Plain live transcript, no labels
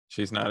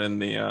She's not in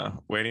the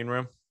waiting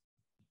room?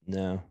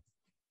 No.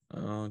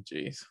 Oh,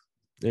 geez.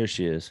 There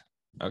she is.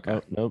 Okay.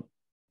 Oh, nope.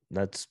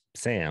 That's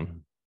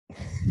Sam.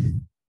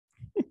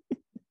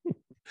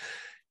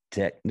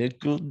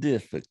 Technical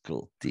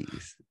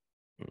difficulties.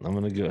 I'm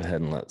going to go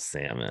ahead and let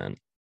Sam in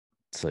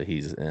so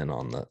he's in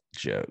on the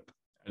joke.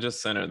 I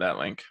just sent her that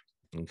link.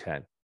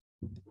 Okay.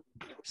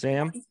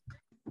 Sam?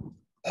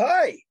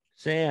 Hi.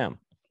 Sam.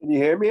 Can you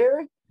hear me,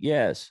 Harry?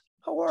 Yes.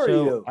 How are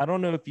you? I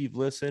don't know if you've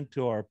listened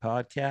to our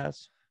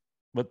podcast,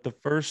 but the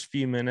first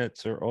few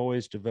minutes are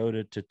always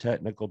devoted to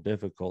technical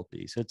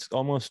difficulties. It's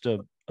almost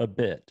a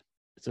bit.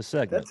 It's a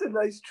segment.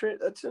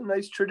 That's a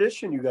nice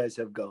tradition you guys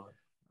have going.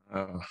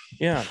 Oh.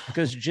 Yeah,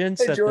 because Jenn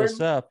Hey, set Jordan.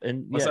 this up,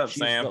 and What's yet up, she's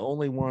Sam? the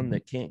only one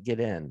that can't get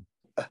in.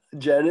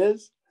 Jenn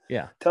is?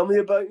 Yeah. Tell me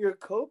about your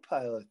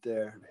co-pilot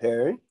there,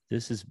 Harry.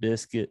 This is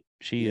Biscuit.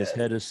 She is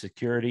head of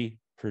security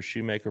for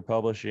Shoemaker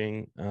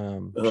Publishing.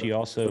 She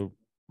also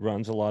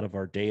runs a lot of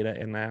our data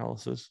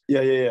analysis.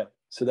 Yeah.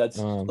 So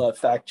that's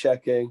fact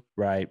checking.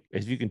 Right.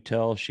 As you can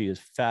tell, she is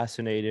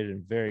fascinated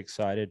and very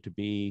excited to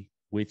be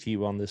with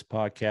you on this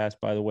podcast.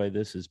 By the way,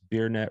 this is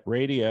BeerNet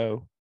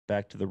Radio,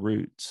 back to the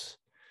roots.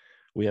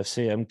 We have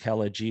Sam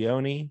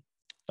Calagione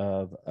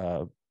of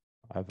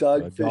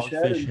Dogfish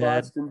Head and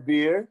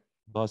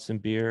Boston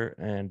Beer.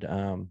 And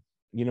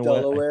you know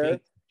Delaware. what? I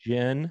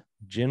think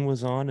Jenn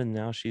was on, and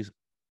now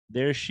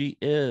there she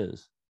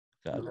is.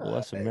 God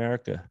bless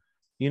America.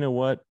 You know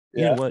what?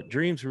 You know what?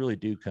 Dreams really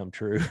do come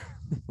true.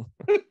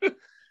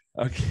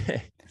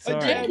 Okay.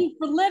 Sorry. Thank you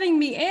for letting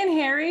me in,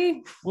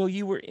 Harry. Well,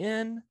 you were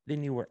in,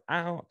 then you were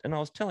out. And I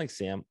was telling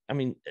Sam, I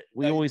mean,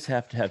 we always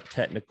have to have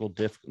technical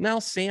difficulties. Now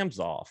Sam's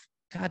off.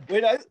 God.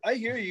 Wait, I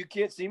hear you. You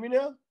can't see me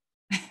now?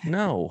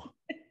 No.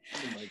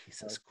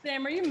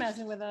 Sam, are you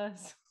messing with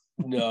us?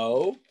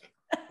 No.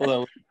 Hold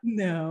on.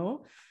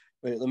 No.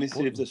 Wait, let me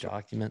see if this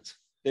documents.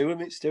 Stay with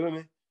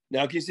me.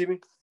 Now can you see me?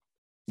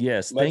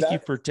 Yes. Thank you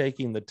for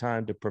taking the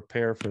time to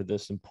prepare for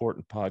this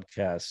important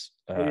podcast.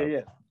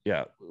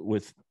 Yeah.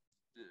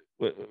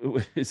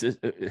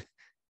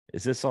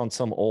 Is this on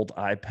some old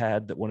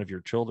iPad that one of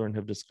your children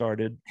have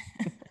discarded?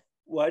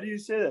 Why do you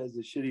say that? Is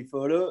it a shitty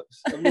photo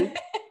of me?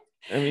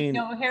 I mean,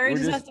 no, Harry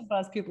just has to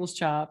bust people's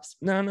chops.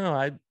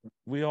 No,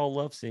 we all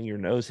love seeing your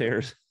nose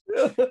hairs.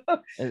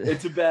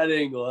 It's a bad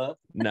angle, huh?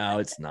 No,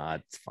 it's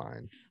not. It's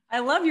fine. I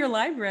love your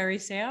library,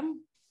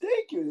 Sam.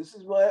 Thank you. This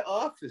is my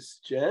office,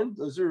 Jenn.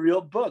 Those are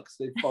real books.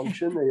 They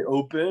function, they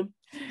open.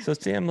 So,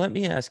 Sam, let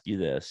me ask you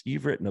this.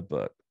 You've written a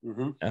book,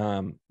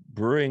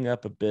 Brewing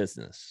Up a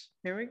Business.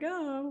 Here we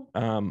go.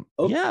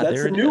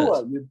 That's the new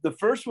one. The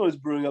first one is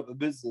Brewing Up a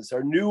Business.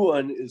 Our new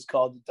one is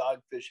called the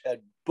Dogfish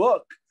Head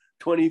Book,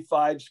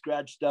 25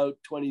 scratched out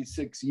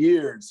 26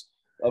 years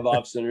of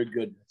off-center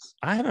goodness.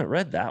 I haven't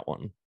read that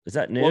one. Is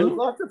that new? Well, there's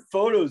lots of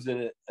photos in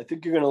it. I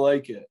think you're going to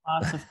like it.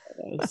 Lots of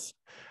photos.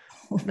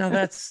 No,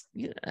 that's...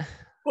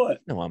 What?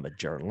 No, I'm a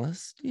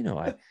journalist.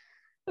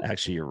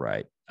 Actually, you're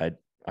right. I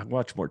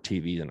watch more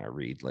TV than I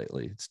read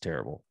lately. It's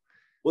terrible.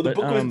 Well, the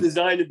book was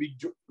designed to be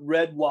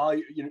read while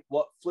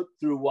flip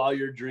through while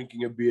you're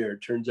drinking a beer.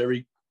 It turns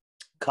every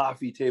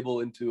coffee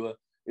table into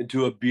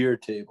a beer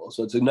table.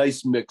 So it's a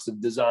nice mix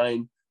of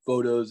design,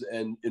 photos,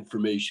 and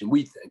information.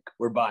 We think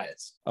we're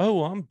biased.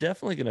 Oh, I'm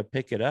definitely going to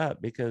pick it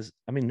up because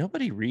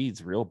nobody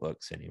reads real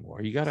books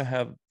anymore. You got to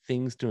have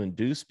things to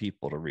induce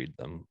people to read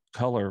them,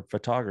 color,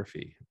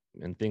 photography,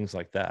 and things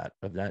like that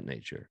of that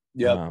nature.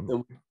 Yeah.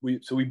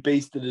 We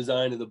based the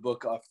design of the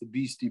book off the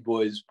Beastie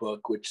Boys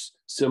book, which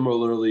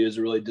similarly is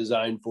a really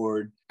design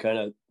forward kind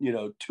of,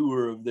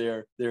 tour of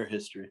their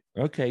history.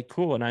 Okay,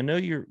 cool. And I know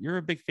you're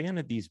a big fan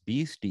of these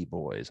Beastie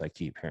Boys I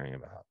keep hearing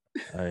about.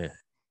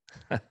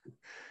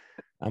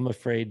 I'm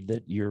afraid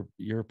that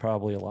you're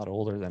probably a lot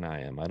older than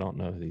I am. I don't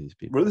know who these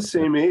people We're the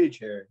same age,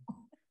 Harry.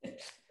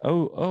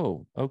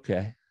 Oh,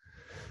 okay.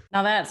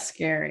 Now that's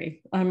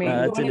scary. I mean,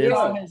 one of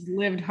y'all has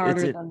lived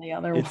harder than the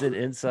other one. It's an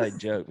inside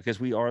joke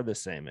because we are the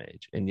same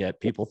age, and yet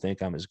people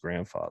think I'm his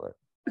grandfather.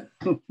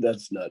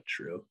 That's not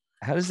true.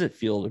 How does it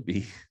feel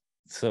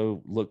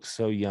to look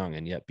so young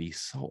and yet be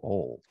so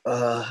old?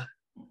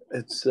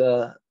 It's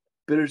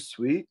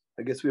bittersweet.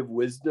 I guess we have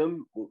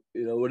wisdom.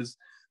 What is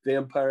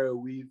Vampire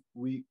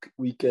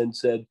Weekend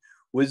said?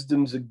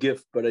 Wisdom's a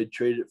gift, but I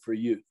trade it for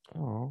youth.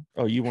 Oh,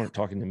 you weren't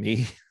talking to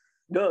me.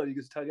 No, you're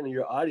just talking to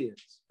your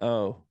audience.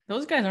 Oh.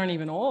 Those guys aren't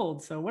even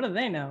old, so what do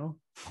they know?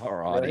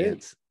 Our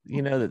audience. Right?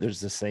 You know that there's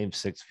the same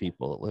 6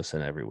 people that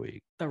listen every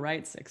week. The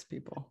right 6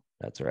 people.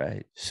 That's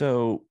right.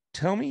 So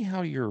tell me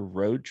how your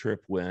road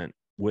trip went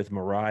with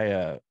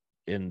Mariah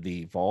in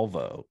the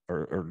Volvo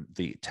or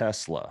the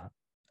Tesla,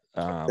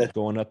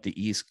 going up the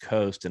East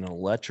Coast in an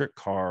electric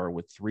car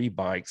with 3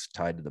 bikes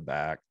tied to the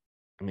back.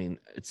 I mean,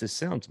 it just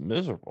sounds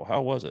miserable.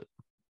 How was it?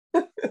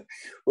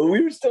 Well,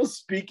 we were still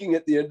speaking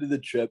at the end of the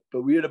trip,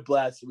 but we had a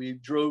blast. We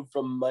drove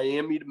from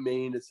Miami to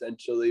Maine,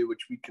 essentially,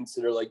 which we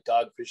consider like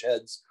Dogfish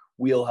Head's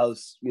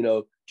wheelhouse,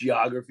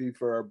 geography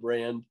for our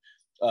brand,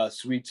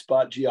 sweet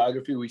spot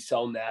geography. We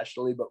sell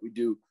nationally, but we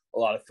do a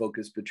lot of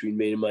focus between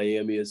Maine and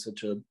Miami as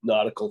such a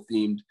nautical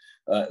themed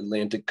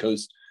Atlantic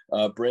coast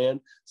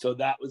brand. So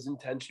that was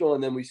intentional.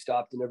 And then we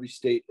stopped in every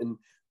state and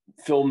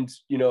filmed,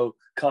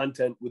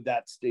 content with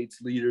that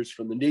state's leaders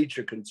from the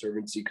Nature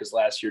Conservancy, because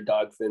last year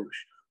Dogfish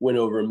went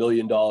over $1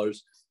 million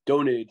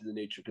donated to the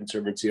Nature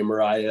Conservancy. And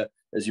Mariah,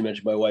 as you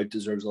mentioned, my wife,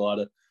 deserves a lot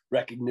of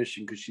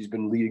recognition because she's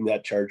been leading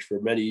that charge for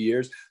many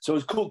years. So it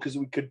was cool because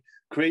we could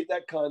create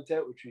that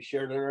content, which we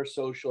shared on our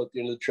social at the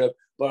end of the trip,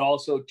 but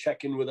also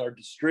check in with our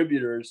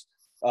distributors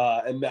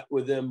and met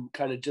with them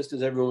kind of just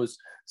as everyone was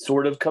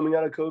sort of coming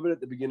out of COVID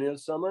at the beginning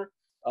of summer.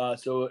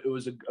 So it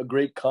was a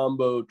great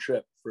combo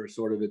trip for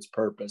sort of its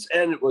purpose.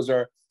 And it was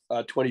our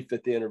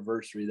 25th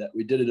anniversary that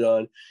we did it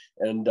on.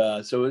 And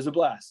so it was a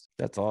blast.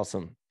 That's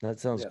awesome. That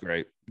sounds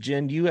great.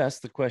 Jen, you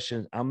asked the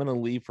question. I'm going to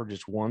leave for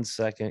just 1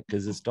 second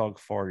because this dog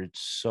farted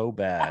so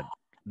bad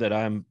that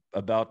I'm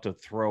about to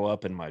throw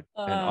up in my,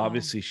 and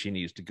obviously she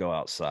needs to go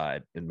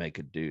outside and make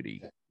a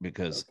duty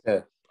because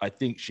I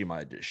think she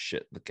might just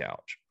shit the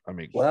couch. I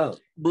mean, wow.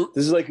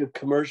 This is like a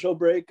commercial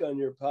break on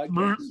your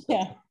podcast.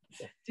 Yeah.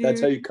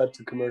 That's how you cut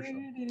to commercial.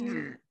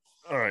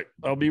 All right.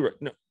 I'll be right.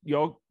 No,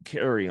 y'all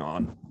carry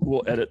on.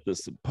 We'll edit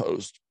this in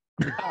post.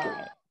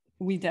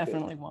 We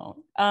definitely won't.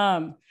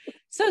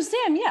 So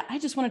Sam, I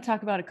just want to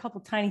talk about a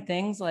couple tiny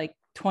things like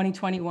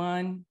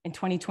 2021 and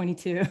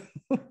 2022.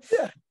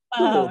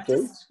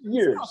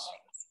 Years.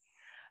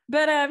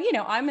 But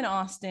I'm in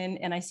Austin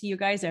and I see you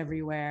guys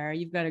everywhere.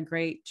 You've got a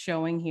great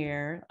showing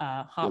here,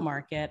 hot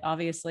market,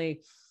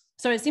 obviously.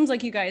 So it seems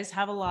like you guys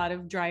have a lot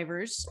of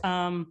drivers,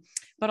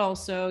 but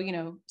also,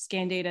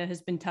 scan data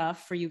has been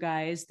tough for you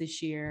guys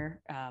this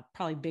year,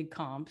 probably big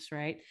comps,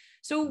 right?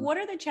 So what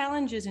are the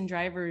challenges in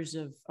drivers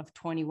of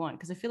 21?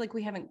 Because I feel like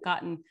we haven't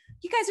gotten,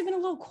 you guys have been a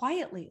little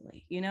quiet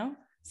lately,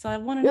 So I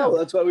want to know. Well,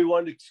 that's why we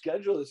wanted to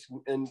schedule this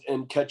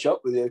and catch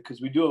up with you,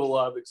 because we do have a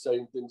lot of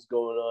exciting things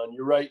going on.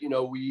 You're right.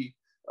 We,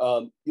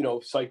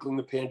 cycling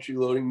the pantry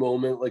loading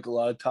moment, like a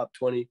lot of top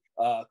 20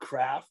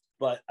 craft.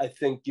 But I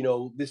think,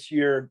 this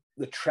year,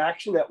 the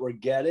traction that we're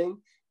getting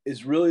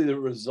is really the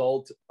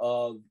result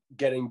of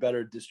getting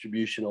better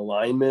distribution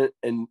alignment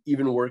and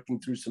even working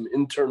through some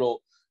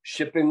internal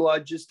shipping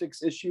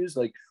logistics issues.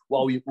 Like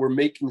while we're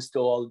making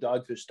still all the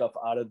Dogfish stuff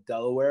out of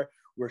Delaware,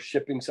 we're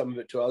shipping some of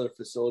it to other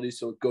facilities,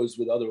 so it goes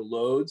with other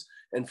loads.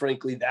 And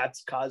frankly,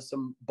 that's caused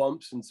some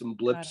bumps and some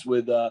blips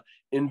with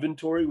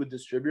inventory with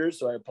distributors.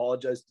 So I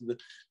apologize to the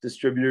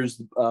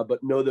distributors,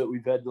 but know that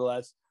we've had the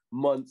last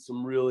month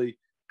some really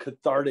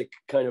cathartic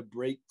kind of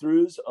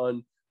breakthroughs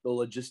on the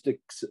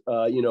logistics,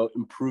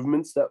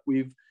 improvements that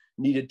we've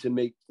needed to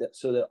make that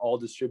so that all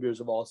distributors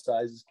of all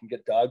sizes can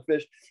get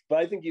Dogfish. But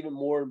I think even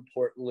more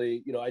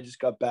importantly, I just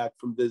got back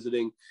from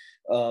visiting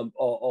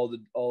all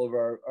of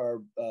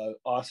our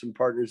awesome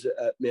partners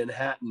at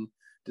Manhattan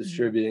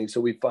Distributing.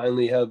 So we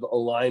finally have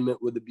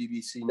alignment with the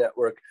BBC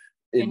network.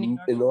 In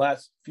the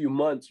last few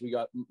months, we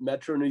got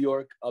Metro New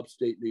York,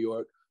 Upstate New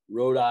York,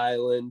 Rhode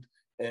Island,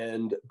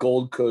 and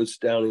Gold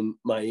Coast down in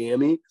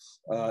Miami.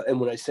 And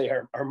when I say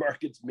our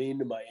markets, Maine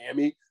to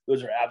Miami,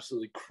 those are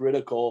absolutely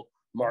critical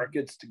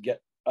markets to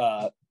get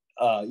that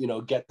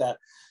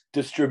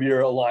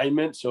distributor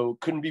alignment. So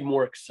couldn't be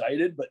more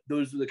excited, but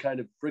those are the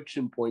kind of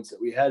friction points that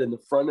we had in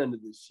the front end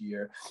of this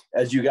year.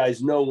 As you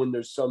guys know, when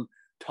there's some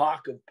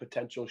talk of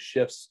potential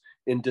shifts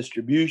in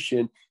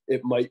distribution,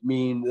 it might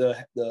mean the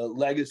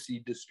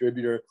legacy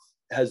distributor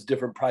has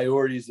different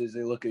priorities as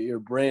they look at your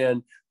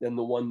brand than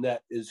the one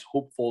that is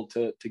hopeful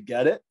to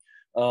get it.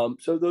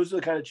 So those are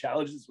the kind of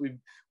challenges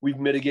we've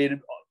mitigated.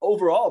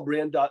 Overall,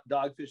 brand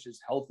Dogfish is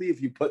healthy.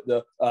 If you put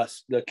the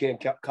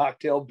canned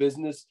cocktail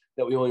business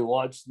that we only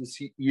launched this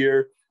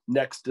year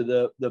next to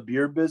the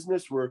beer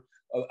business, we're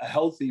a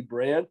healthy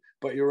brand.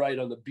 But you're right,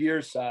 on the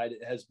beer side,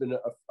 it has been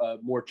a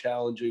more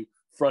challenging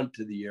front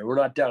to the year. We're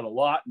not down a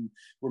lot, and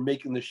we're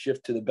making the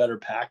shift to the better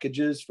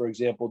packages. For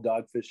example,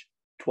 Dogfish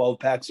 12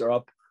 packs are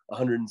up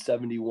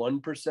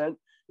 171%.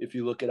 If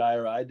you look at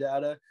IRI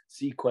data,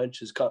 Sequench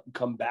has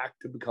come back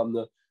to become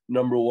the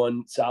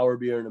 #1 sour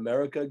beer in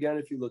America again,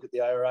 if you look at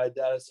the IRI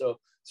data. So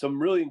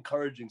some really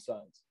encouraging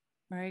signs.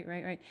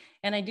 Right.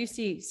 And I do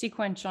see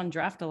Sequench on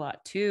draft a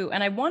lot too.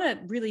 And I want to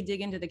really dig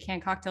into the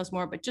canned cocktails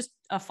more, but just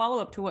a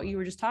follow-up to what you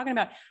were just talking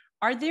about.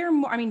 Are there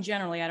more,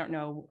 generally, I don't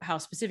know how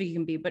specific you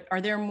can be, but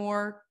are there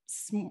more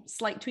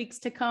slight tweaks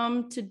to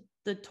come to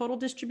the total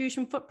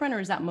distribution footprint,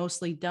 or is that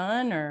mostly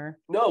done? Or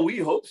no, we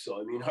hope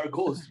so. Our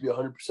goal is to be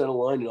 100%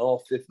 aligned in all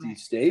 50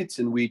 states,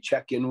 and we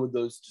check in with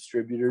those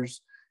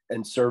distributors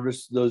and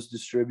service those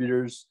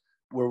distributors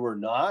where we're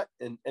not,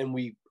 and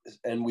we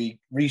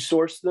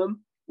resource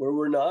them where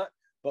we're not.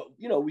 But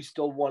we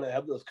still want to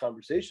have those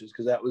conversations,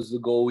 because that was the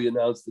goal we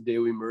announced the day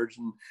we merged,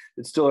 and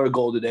it's still our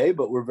goal today.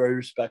 But we're very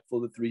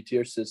respectful of the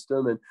 3-tier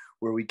system, and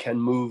where we can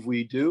move,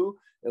 we do,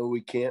 and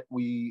we can't,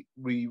 we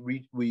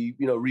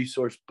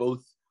resource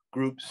both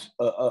groups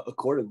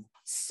accordingly.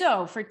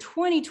 So for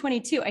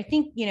 2022, I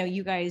think,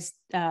 you guys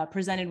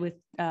presented with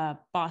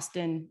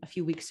Boston a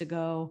few weeks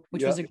ago,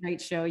 which was a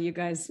great show. You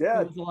guys, it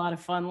was a lot of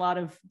fun, a lot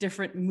of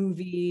different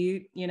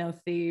movie,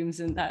 themes,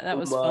 and that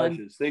was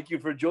fun. Thank you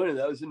for joining.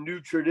 That was a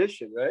new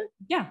tradition, right?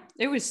 Yeah,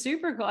 it was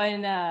super cool.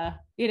 And,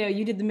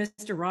 you did the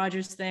Mr.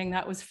 Rogers thing.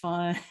 That was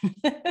fun.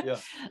 Yeah.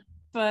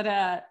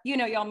 But,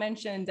 y'all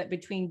mentioned that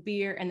between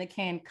beer and the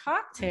canned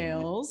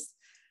cocktails,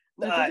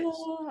 nice.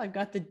 I've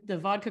got the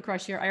vodka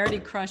crush here. I already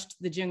crushed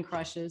the gin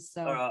crushes,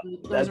 so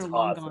those are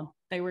long gone.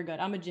 They were good.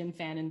 I'm a gin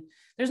fan, and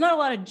there's not a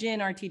lot of gin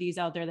RTDs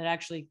out there that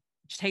actually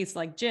taste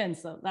like gin,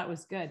 so that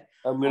was good.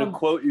 I'm gonna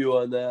quote you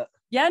on that.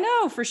 Yeah,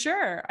 no, for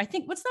sure. I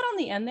think, what's that on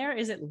the end there?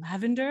 Is it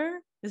lavender?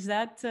 Is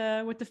that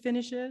what the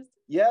finish is?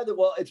 Yeah,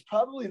 well, it's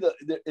probably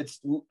it's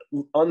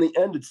on the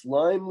end. It's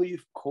lime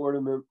leaf,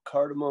 cardamom,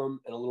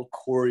 and a little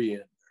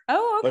coriander.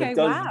 Oh, okay.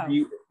 But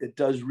it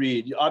does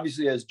read.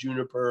 Obviously, it has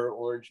juniper,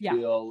 orange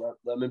peel,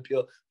 lemon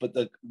peel, but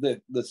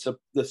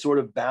the sort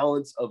of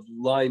balance of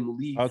lime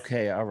leaf.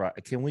 Okay, all right.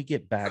 Can we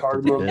get back to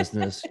the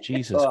business?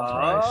 Jesus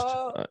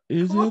Christ!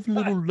 Is there a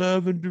little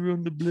lavender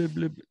on the blah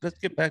blah blah? Let's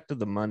get back to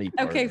the money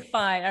part. Okay,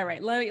 fine. All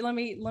right. Let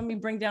me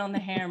bring down the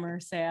hammer,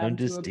 Sam. I'm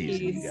just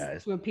teasing you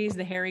guys to appease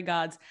the hairy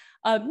gods.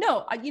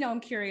 No, I'm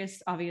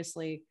curious.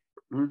 Obviously.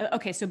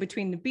 Okay, so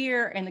between the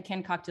beer and the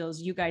canned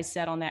cocktails, you guys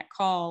said on that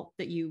call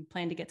that you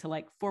plan to get to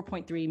like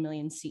 4.3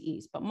 million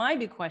CEs. But my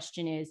big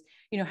question is,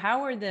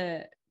 how are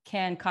the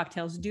canned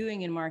cocktails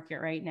doing in market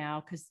right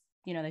now? Because,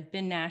 they've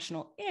been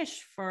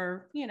national-ish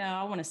for,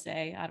 I want to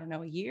say, I don't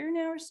know, a year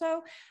now or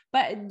so.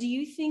 But do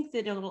you think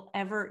that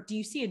do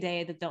you see a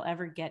day that they'll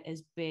ever get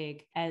as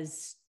big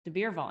as the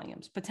beer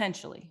volumes,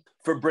 potentially?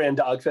 For brand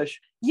Dogfish?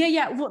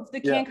 Yeah. Well, the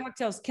canned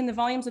cocktails, can the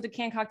volumes of the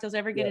canned cocktails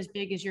ever get as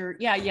big as your,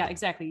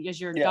 exactly,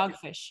 as your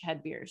Dogfish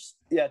head beers?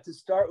 Yeah, to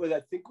start with,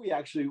 I think we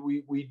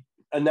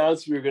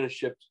announced we were going to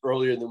ship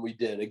earlier than we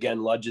did. Again,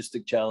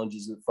 logistic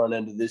challenges at the front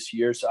end of this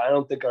year. So I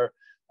don't think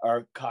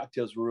our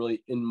cocktails were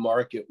really in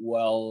market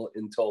well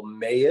until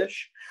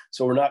May-ish.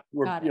 So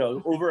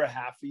we're over a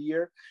half a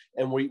year.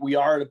 And we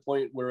are at a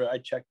point where I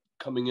checked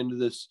coming into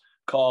this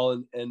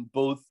call, and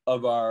both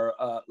of our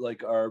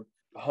our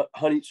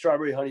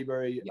strawberry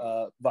honeyberry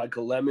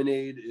vodka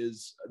lemonade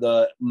is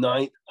the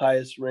 9th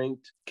highest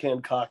ranked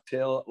canned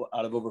cocktail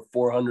out of over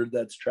 400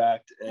 that's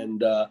tracked, and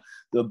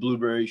the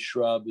blueberry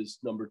shrub is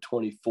number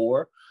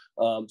 24.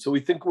 So we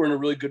think we're in a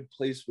really good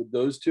place with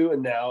those two.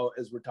 And now,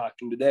 as we're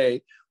talking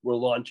today, we're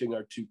launching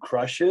our 2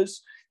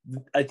 crushes.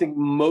 I think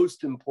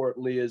most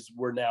importantly is as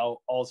we're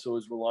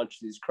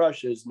launching these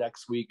crushes,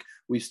 next week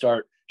we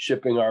start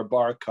shipping our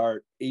bar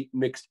cart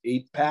mixed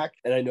 8-pack.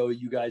 And I know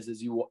you guys,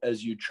 as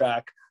you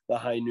track the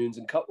High Noons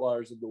and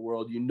Cutwaters of the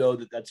world,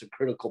 that's a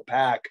critical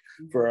pack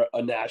for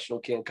a national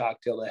canned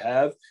cocktail to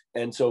have.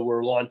 And so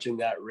we're launching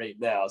that right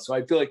now. So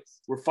I feel like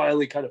we're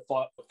finally kind of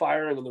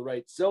firing on the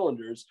right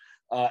cylinders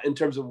in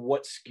terms of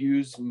what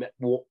SKUs,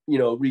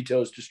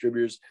 retailers,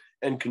 distributors,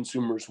 and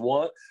consumers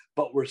want.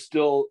 But we're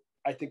still,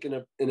 I think,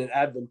 in an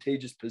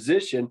advantageous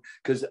position,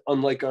 because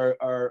unlike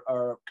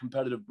our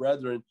competitive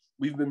brethren,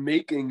 we've been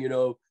making,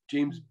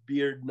 James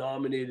Beard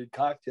nominated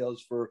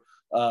cocktails for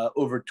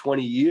over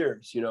 20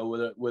 years,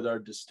 with our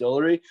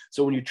distillery.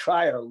 So when you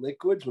try our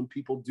liquids, when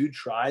people do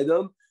try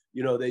them,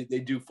 they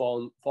do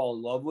fall in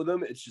love with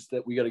them. It's just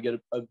that we got to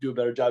do a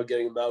better job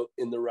getting them out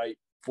in the right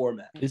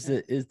format. Is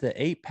the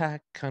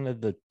 8-pack kind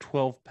of the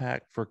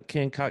 12-pack for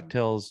canned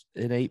cocktails?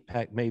 An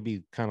 8-pack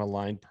maybe kind of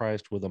line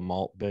priced with a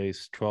malt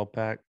based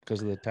 12-pack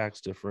because of the tax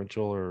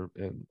differential,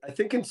 I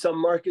think in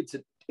some markets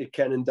it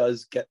can and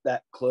does get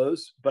that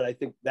close, but I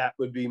think that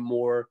would be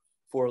more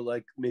for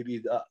like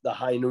maybe the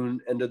High Noon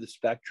end of the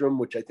spectrum,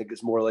 which I think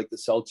is more like the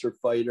seltzer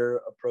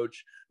fighter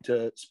approach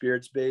to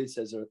spirits base.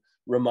 As a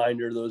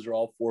reminder, those are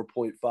all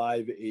 4.5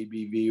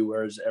 ABV,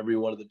 whereas every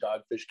one of the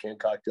Dogfish canned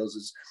cocktails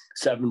is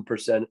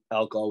 7%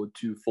 alcohol with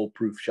 2 full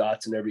proof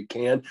shots in every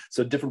can.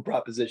 So different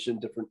proposition,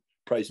 different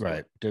price point.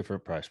 Right,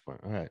 different price point.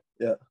 All right.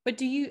 Yeah. But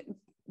do you,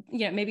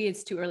 maybe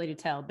it's too early to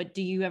tell, but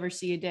do you ever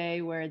see a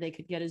day where they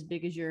could get as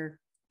big as your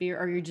beer,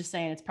 or you're just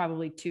saying it's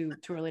probably too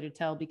early to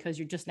tell because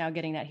you're just now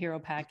getting that hero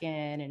pack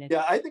in? And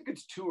I think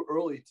it's too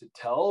early to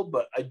tell,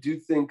 but I do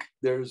think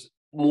there's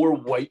more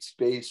white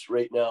space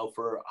right now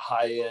for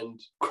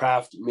high-end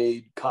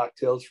craft-made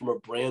cocktails from a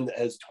brand that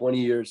has 20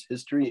 years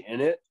history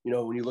in it.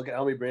 When you look at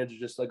how many brands are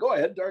just like, I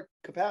had dark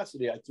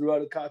capacity, I threw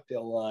out a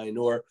cocktail line,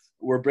 or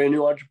we're brand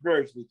new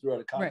entrepreneurs, we threw out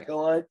a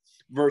cocktail line,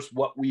 versus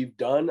what we've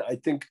done. I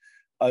think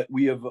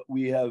we have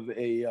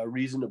a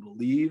reason to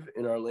believe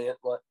in our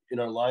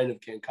line of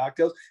canned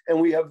cocktails,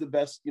 and we have the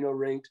best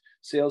ranked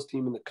sales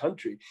team in the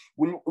country.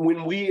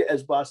 When we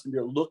as Boston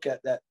Beer look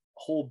at that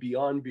whole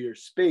Beyond Beer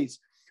space,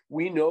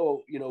 we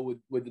know,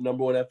 with the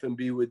number one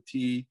FMB, with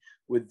tea,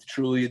 with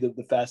truly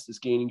the fastest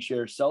gaining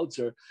share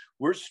seltzer,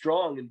 we're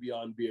strong in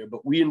Beyond Beer,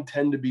 but we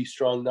intend to be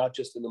strong not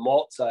just in the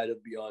malt side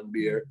of Beyond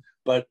Beer,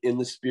 but in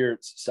the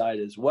spirits side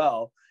as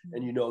well.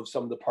 And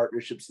some of the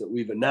partnerships that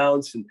we've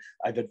announced, and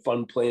I've had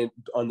fun playing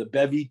on the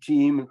Bevy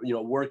team,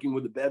 working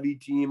with the Bevy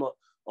team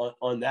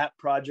on that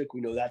project.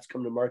 We know that's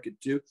coming to market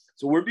too.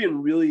 So we're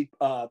being really,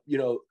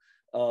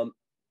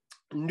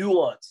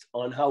 nuanced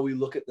on how we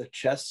look at the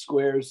chess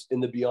squares in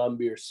the Beyond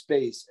Beer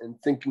space and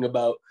thinking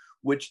about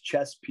which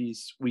chess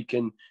piece we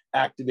can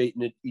activate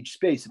in each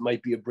space. It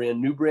might be a brand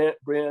new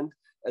brand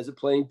as a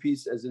playing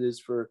piece as it is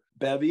for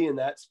Bevy in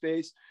that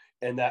space.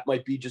 And that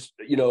might be just,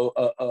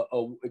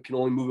 it can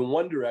only move in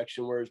one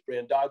direction, whereas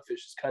brand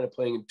Dogfish is kind of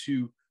playing in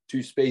two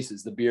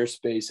spaces, the beer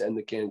space and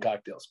the canned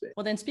cocktail space.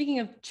 Well, then speaking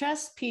of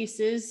chess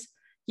pieces,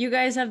 you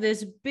guys have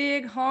this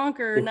big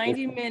honker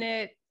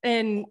 90-minute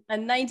in a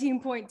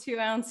 19.2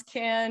 ounce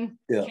can,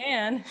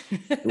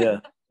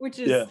 which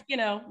is,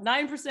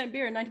 9%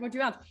 beer,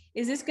 19.2 ounce.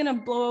 Is this going to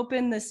blow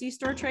open the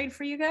C-store trade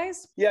for you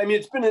guys? Yeah, I mean,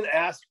 it's been an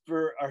ask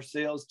for our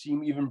sales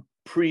team, even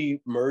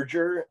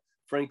pre-merger.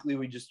 Frankly,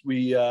 we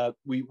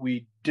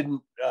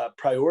didn't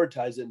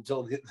prioritize it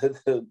until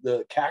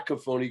the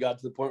cacophony got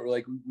to the point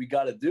where we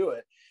got to do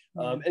it.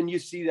 And you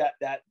see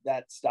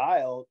that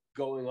style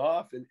going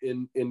off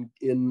in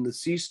the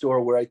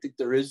C-store, where I think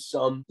there is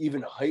some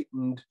even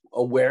heightened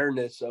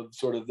awareness of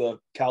sort of the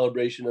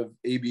calibration of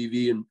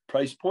ABV and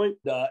price point.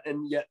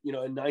 And yet,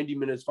 in 90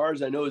 minutes, as far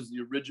as I know, is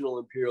the original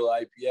Imperial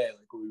IPA.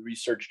 Like when we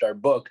researched our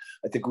book,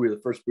 I think we were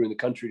the first brewer in the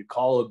country to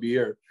call a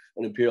beer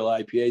an Imperial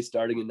IPA,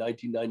 starting in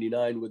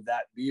 1999 with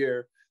that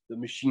beer. The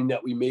machine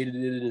that we made it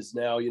in is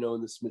now,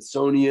 in the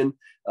Smithsonian.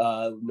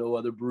 No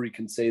other brewery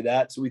can say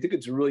that. So we think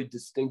it's a really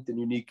distinct and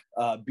unique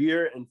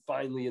beer, and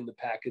finally in the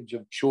package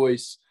of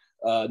choice,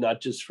 not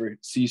just for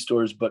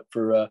C-stores, but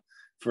for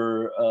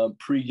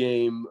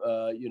pregame,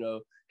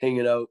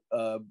 hanging out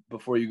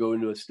before you go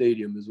into a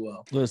stadium as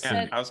well.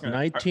 Listen,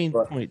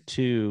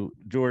 19.2,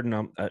 Jordan,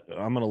 I'm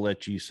going to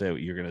let you say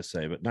what you're going to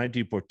say, but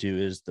 19.2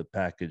 is the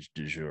package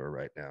du jour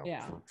right now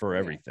for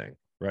everything.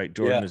 Right,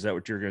 Jordan, is that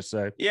what you're going to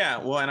say? Yeah,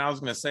 well, and I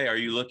was going to say, are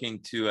you looking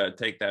to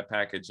take that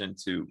package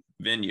into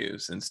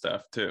venues and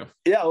stuff too?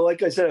 Yeah, well,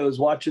 like I said, I was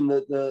watching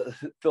the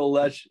Phil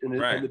Lesh and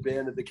the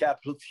band at the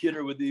Capitol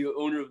Theater with the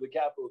owner of the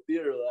Capitol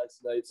Theater last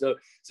night. So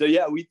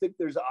yeah, we think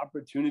there's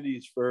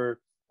opportunities for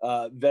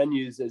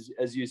venues,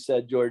 as you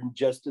said, Jordan,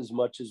 just as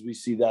much as we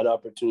see that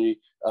opportunity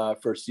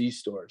for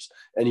C-stores.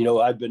 And,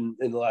 I've been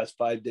in the last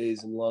 5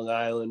 days in Long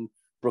Island,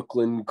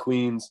 Brooklyn,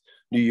 Queens,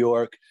 New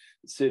York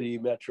City,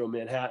 Metro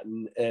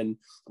Manhattan, and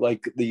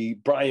like the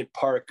Bryant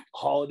Park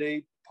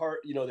holiday part,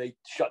 they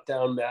shut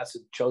down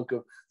massive chunk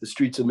of the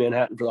streets of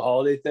Manhattan for the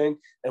holiday thing.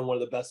 And one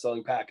of the best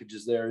selling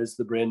packages there is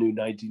the brand new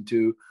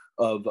 19.2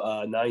 of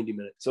 90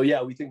 minutes. So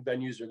yeah, we think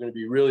venues are going to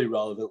be really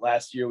relevant.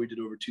 Last year, we did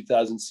over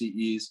 2,000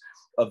 CEs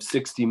of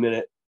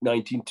 60-minute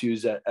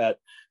 19.2s at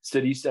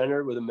City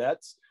Center with the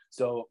Mets.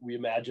 So we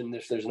imagine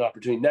if there's an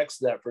opportunity next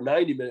to that for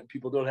 90-minute,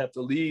 people don't have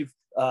to leave,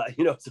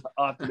 so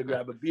often to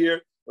grab a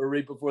beer, or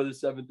right before the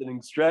seventh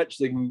inning stretch,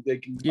 they can.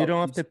 You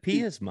don't have to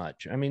pee as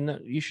much. I mean,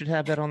 you should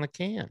have that on the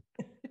can.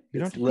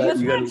 You don't. That's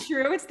not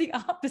true. It's the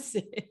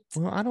opposite.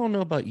 Well, I don't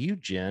know about you,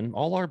 Jen.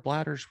 All our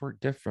bladders work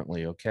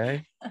differently.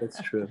 Okay.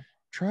 That's true.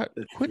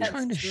 Quit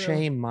trying to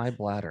shame my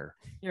bladder.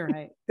 You're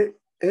right.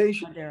 Hey,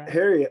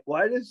 Harriet,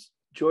 why does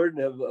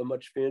Jordan have a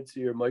much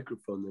fancier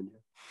microphone than you?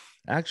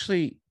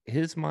 Actually,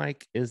 his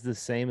mic is the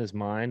same as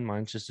mine.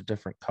 Mine's just a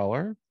different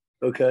color.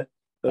 Okay.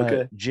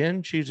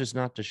 Jen chooses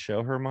not to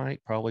show her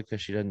mic, probably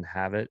because she doesn't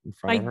have it in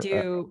front of her.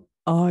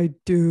 I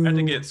do. I had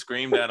to get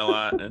screamed at a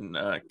lot and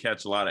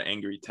catch a lot of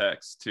angry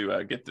texts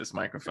to get this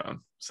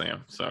microphone,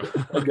 Sam. So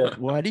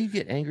why do you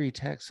get angry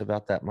texts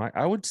about that mic?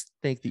 I would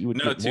think that you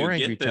would get more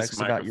angry texts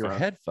about your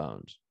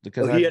headphones,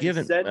 because I've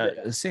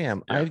given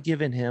Sam, I've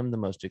given him the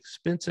most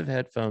expensive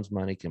headphones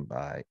money can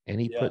buy,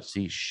 and he puts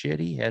these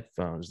shitty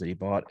headphones that he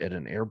bought at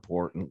an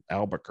airport in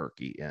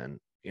Albuquerque in,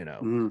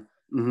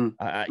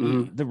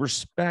 the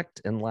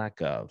respect and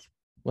lack of.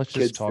 Let's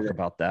just talk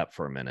about that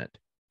for a minute.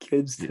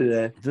 Kids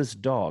today. This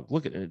dog,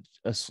 look at it.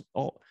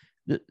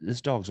 This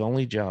dog's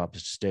only job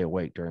is to stay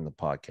awake during the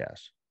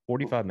podcast.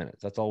 45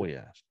 minutes. That's all we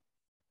ask.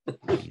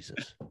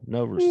 Jesus.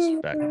 No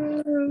respect.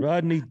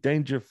 Rodney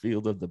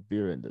Dangerfield of the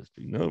beer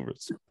industry. No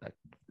respect.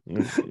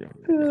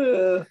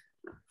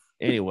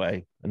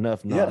 Anyway,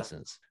 enough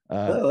nonsense.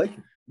 I like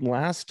it.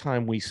 Last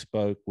time we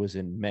spoke was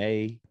in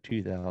May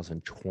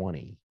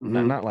 2020.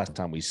 Not last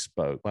time we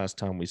spoke. Last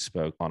time we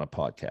spoke on a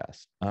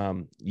podcast.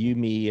 You,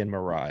 me, and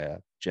Mariah.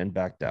 Jenn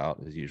backed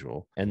out as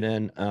usual. And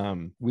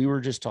then we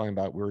were just talking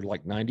about, we were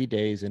like 90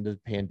 days into the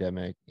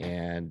pandemic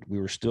and we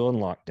were still in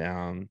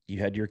lockdown. You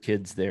had your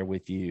kids there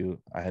with you.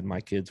 I had my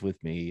kids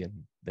with me, and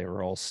they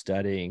were all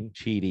studying,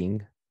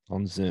 cheating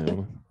on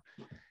Zoom.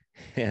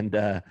 And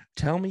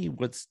tell me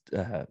what's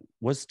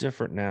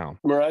different now.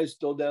 Mariah's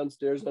still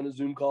downstairs on a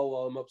Zoom call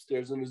while I'm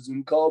upstairs on a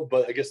Zoom call,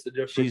 but I guess the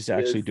difference she's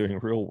actually doing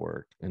real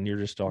work, and you're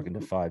just talking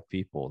to 5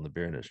 people in the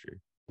beer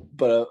industry.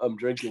 But I'm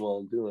drinking while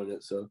I'm doing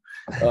it. So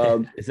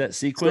is that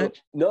sequence?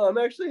 So, no, I'm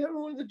actually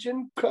having one of the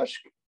gin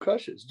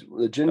crushes.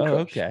 The gin crush.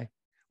 Okay.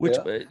 Which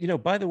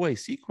by the way,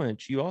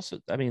 sequence, you also,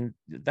 I mean,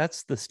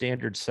 that's the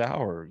standard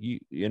sour.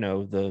 You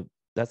know, the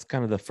that's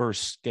kind of the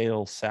first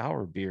scale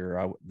sour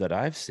beer that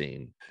I've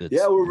seen. That's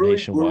we're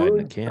nationwide really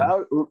in a can.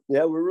 proud.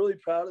 Yeah, we're really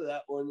proud of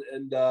that one.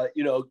 And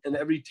and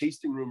every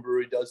tasting room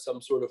brewery does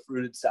some sort of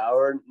fruited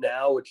sour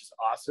now, which is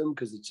awesome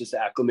because it's just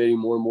acclimating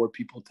more and more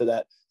people to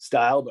that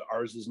style. But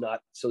ours is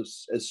not so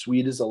as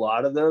sweet as a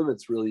lot of them.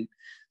 It's really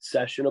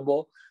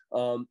sessionable.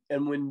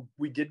 And when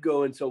we did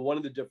go, and so one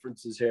of the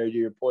differences, Harry, to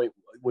your point,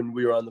 when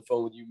we were on the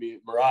phone with you, me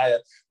and Mariah,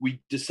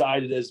 we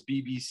decided as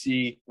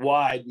BBC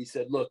wide, we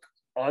said, look,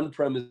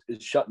 on-premise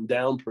is shutting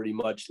down pretty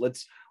much.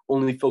 Let's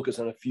only focus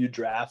on a few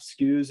draft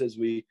SKUs as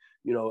we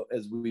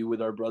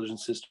with our brothers and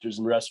sisters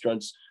in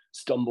restaurants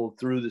stumble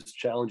through this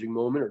challenging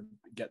moment or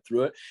get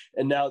through it.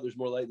 And now there's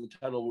more light in the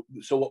tunnel.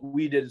 So what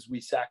we did is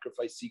we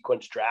sacrificed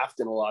sequence draft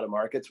in a lot of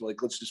markets. We're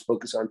like, let's just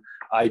focus on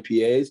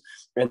IPAs.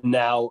 And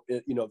now,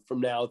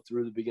 from now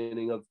through the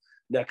beginning of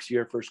next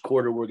year, first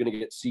quarter, we're going to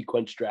get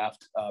sequence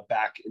draft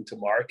back into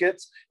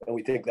markets. And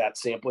we think that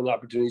sampling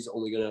opportunity is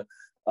only going to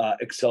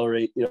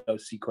accelerate,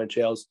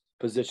 Sequential's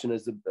position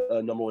as the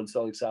number one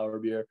selling sour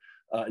beer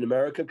in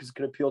America, because it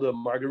can appeal to a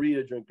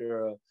margarita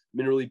drinker, a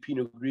minerally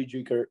Pinot Gris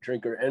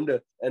drinker, and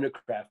a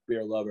craft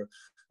beer lover.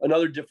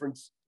 Another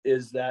difference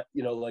is that,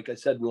 like I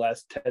said, in the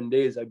last 10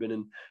 days, I've been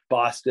in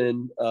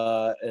Boston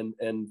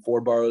and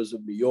 4 boroughs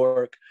of New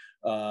York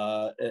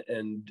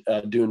and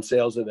doing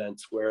sales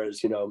events,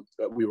 whereas,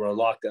 we were on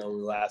lockdown when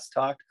we last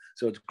talked.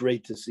 So it's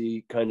great to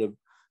see kind of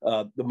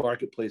the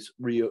marketplace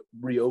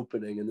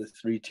reopening and the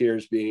 3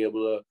 tiers being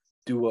able to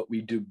do what we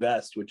do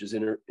best, which is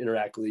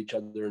interact with each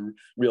other in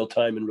real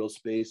time in real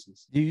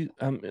spaces.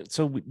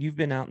 So you've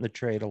been out in the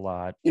trade a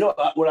lot.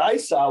 What I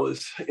saw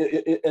was,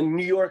 and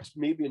New York's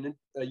maybe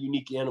a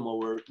unique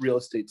animal where real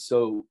estate's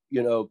so,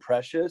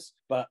 precious,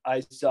 but I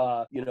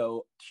saw,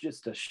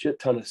 just a shit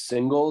ton of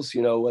singles,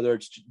 whether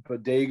it's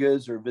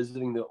bodegas or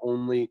visiting the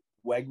only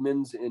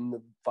Wegmans in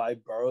the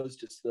 5 boroughs,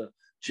 just the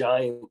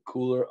giant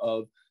cooler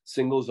of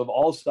singles of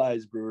all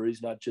size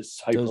breweries, not just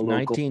hyper those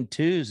local.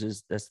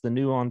 19.2s that's the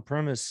new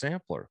on-premise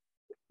sampler.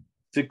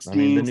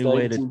 16, the new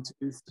way to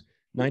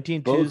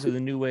 19.2s are the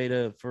new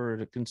way for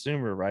the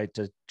consumer, right,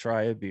 to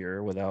try a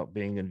beer without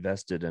being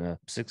invested in a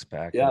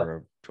 6-pack or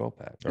a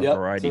 12-pack or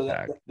variety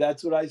pack.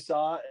 That's what I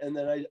saw. And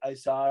then I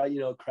saw,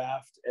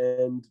 craft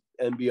and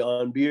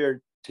beyond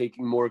beer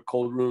taking more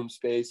cold room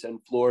space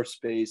and floor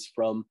space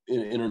from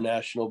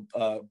international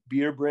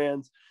beer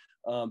brands.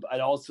 I'd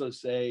also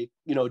say,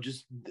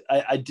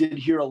 I did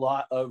hear a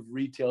lot of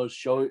retailers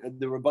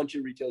there were a bunch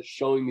of retailers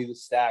showing me the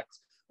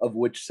stacks of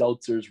which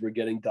seltzers were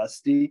getting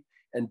dusty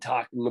and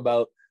talking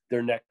about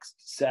their next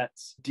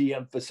sets,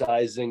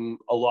 de-emphasizing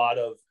a lot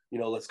of,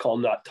 let's call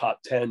them not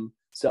top 10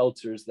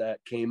 seltzers that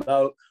came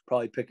out,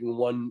 probably picking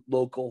one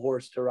local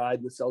horse to ride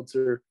in the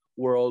seltzer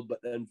world, but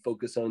then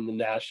focus on the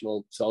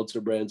national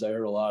seltzer brands. I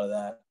heard a lot of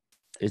that.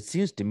 It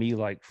seems to me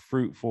like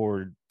fruit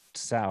forward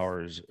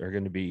sours are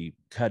going to be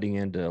cutting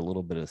into a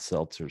little bit of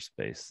seltzer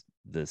space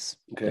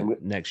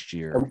next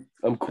year.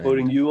 I'm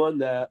quoting you on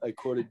that. I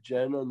quoted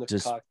Jenn on the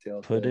just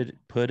cocktail. Put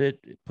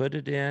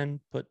it in.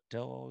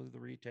 Tell all of the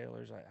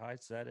retailers. I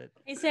said it.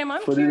 Hey Sam,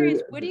 I'm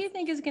curious. What do you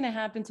think is going to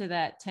happen to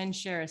that 10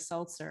 share of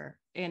seltzer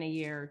in a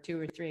year or 2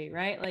 or 3?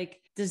 Right?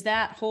 Like, does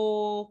that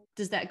go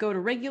to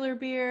regular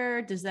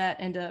beer? Does that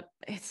end up?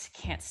 It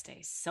can't stay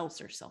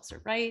seltzer,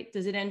 right?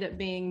 Does it end up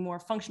being more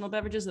functional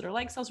beverages that are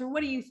like seltzer? What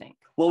do you think?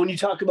 Well, when you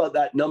talk about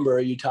that number, are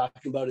you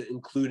talking about it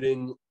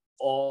including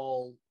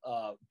all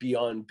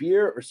beyond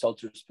beer or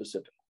seltzer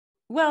specific?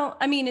 Well,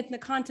 I mean, in the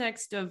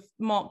context of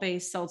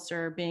malt-based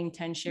seltzer being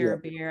 10 share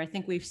beer, I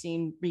think we've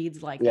seen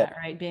reads like that,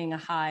 right? Being a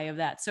high of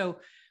that. So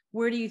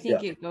where do you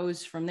think it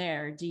goes from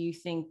there? Do you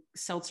think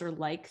seltzer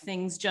like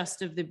things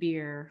just of the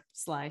beer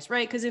slice,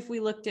 right? Because if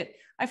we looked at,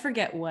 I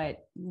forget what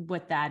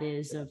that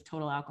is of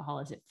total alcohol.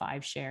 Is it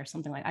 5 share,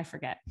 something like, I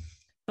forget.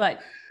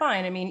 But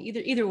fine. I mean,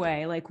 either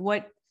way, like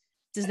what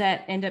does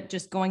that end up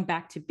just going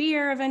back to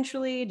beer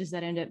eventually? Does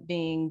that end up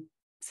being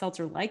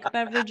seltzer-like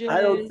beverages?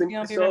 I don't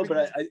think so,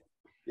 but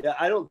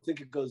I don't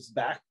think it goes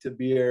back to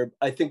beer.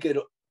 I think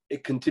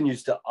it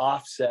continues to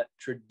offset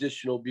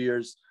traditional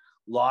beers'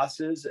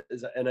 losses.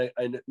 And I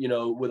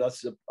with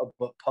us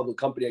a public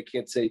company, I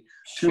can't say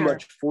too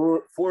much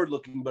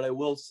forward-looking, but I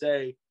will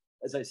say,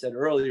 as I said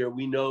earlier,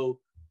 we know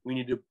we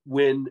need to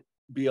win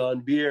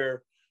beyond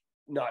beer,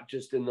 not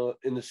just in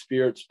the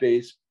spirit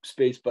space,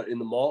 but in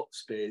the malt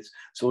space.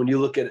 So when you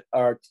look at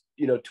our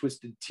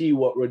Twisted Tea,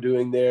 what we're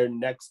doing there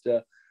next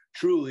to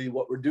Truly,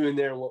 what we're doing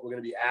there and what we're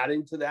going to be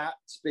adding to that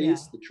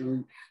space, the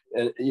Truly,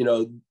 and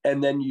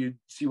and then you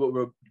see what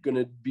we're going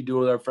to be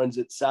doing with our friends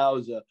at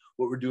Sauza,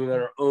 what we're doing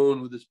on our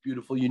own with this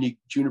beautiful, unique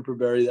juniper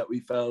berry that we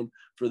found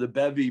for the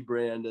Bevy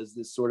brand as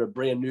this sort of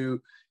brand new,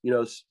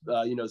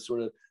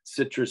 sort of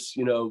citrus,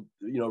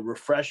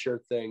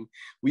 refresher thing.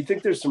 We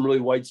think there's some really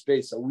white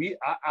space. So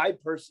I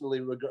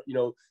personally,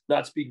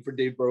 not speaking for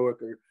Dave Berwick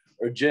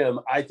or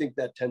Jim, I think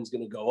that 10 is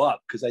going to go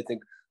up because I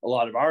think a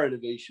lot of our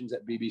innovations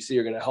at BBC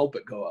are going to help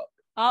it go up.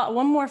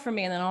 One more for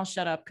me, and then I'll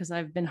shut up because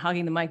I've been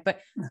hugging the mic. But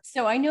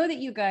so I know that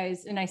you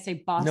guys, and I say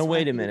Boston. No,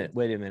 wait a minute.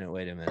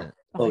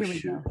 Oh,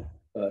 shoot.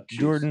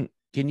 Jordan,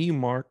 Can you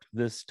mark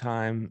this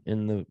time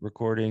in the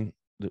recording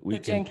that we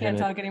Jen can't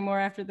talk anymore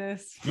after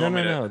this?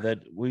 No. That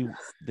you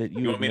want me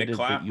to admitted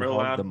clap that you real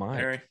hogged loud, the mic.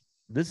 Harry?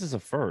 This is a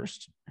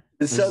first.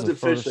 This sounds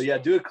official. Yeah,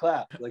 do a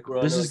clap. Like we're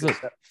on. This is the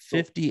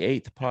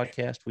 58th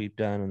podcast we've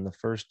done, and the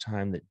first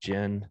time that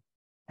Jen.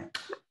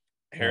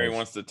 Harry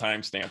wants to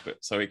timestamp it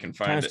so he can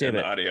find it in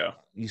the audio.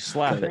 You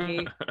slap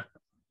it.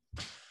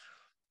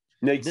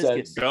 Makes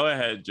sense. Go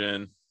ahead,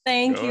 Jen.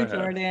 Thank you,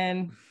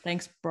 Jordan.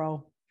 Thanks,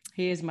 bro.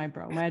 He is my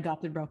bro, my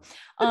adopted bro.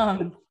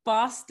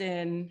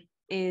 Boston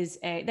is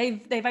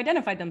they've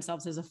identified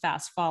themselves as a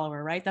fast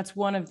follower, right? That's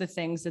one of the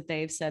things that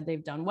they've said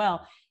they've done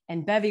well.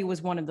 And Bevy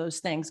was one of those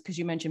things, because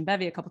you mentioned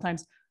Bevy a couple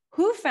times.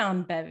 Who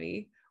found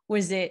Bevy?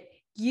 Was it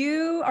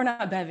you, or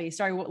not Bevy?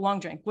 Sorry, Long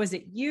Drink. Was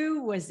it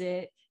you? Was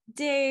it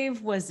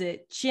Dave? Was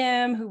it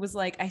Jim, who was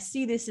like, I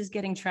see this is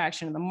getting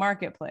traction in the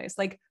marketplace?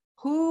 Like,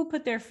 who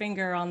put their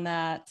finger on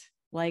that?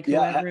 Like,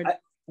 whoever.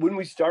 When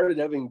we started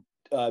having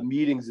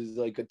meetings as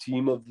like a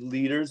team of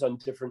leaders on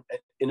different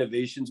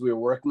innovations we were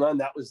working on,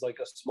 that was like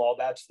a small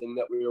batch thing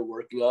that we were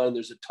working on.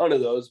 There's a ton of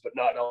those, but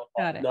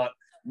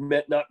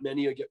not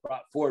many get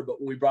brought forward. But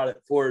when we brought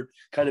it forward,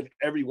 kind of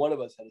every one of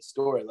us had a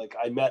story. Like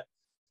I met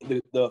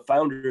the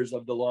founders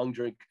of the Long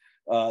Drink,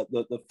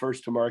 the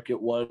first to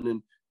market one,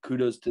 and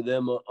kudos to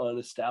them on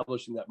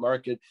establishing that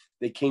market.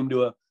 They came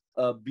to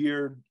a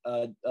beer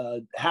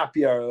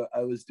happy hour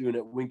I was doing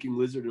at Winking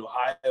Lizard in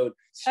Ohio,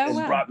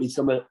 and brought me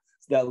some of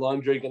that Long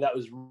Drink, and that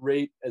was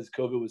right as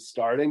COVID was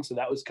starting. So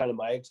that was kind of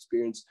my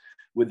experience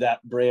with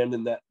that brand,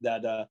 and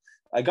that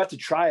I got to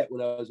try it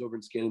when I was over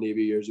in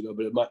Scandinavia years ago,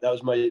 but that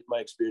was my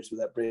experience with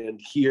that brand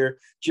here.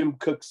 Jim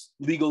Cook's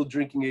legal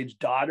drinking age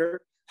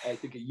daughter, I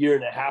think a year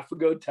and a half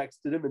ago,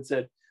 texted him and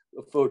said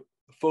a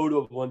photo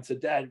of one,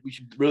 said, Dad, we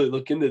should really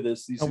look into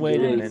this. Wait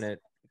a minute.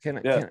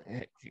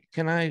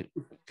 Can I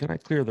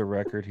clear the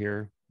record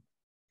here?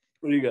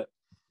 What do you got?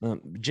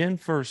 Jen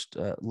first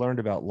learned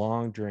about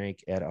Long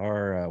Drink at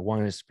our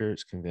Wine and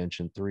Spirits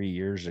convention 3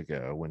 years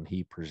ago when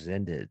he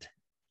presented.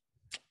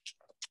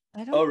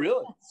 I don't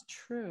really? That's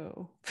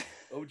true.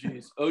 Oh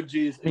geez. I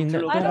mean,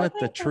 don't let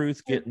the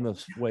truth get in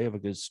the way of a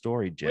good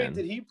story, Jen. Wait,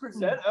 did he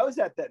present? I was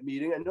at that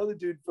meeting. I know the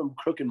dude from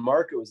Crook and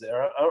Market was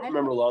there. I don't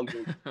remember Long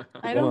Drink.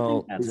 I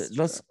don't think that's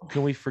true.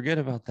 Can we forget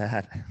about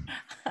that?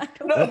 I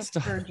don't want to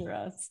perjure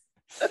us.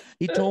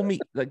 He told me,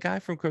 the guy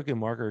from Crook and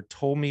Market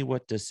told me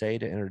what to say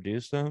to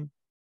introduce them,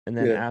 and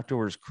then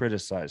afterwards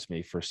criticized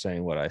me for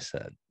saying what I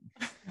said.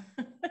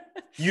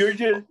 You're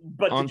just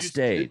on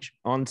stage.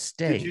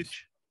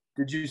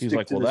 Did you? He's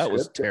like, well, that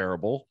was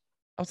terrible.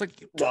 I was like,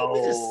 you told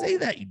me to say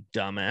that, you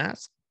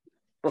dumbass.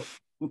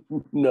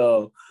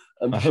 No,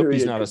 I hope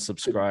he's not a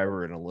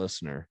subscriber and a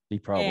listener. He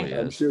probably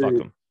is. Sure Fuck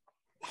him.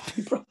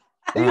 He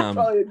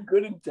probably had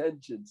good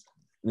intentions.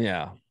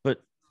 Yeah,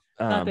 but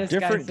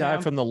different guy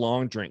from the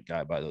Long Drink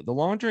guy, by the way. The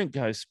Long Drink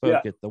guy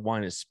spoke at the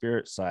Wine and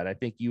Spirit side. I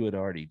think you had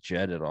already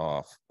jetted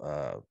off,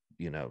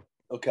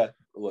 Okay. It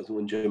wasn't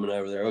when Jim and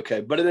I were there.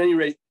 Okay. But at any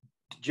rate,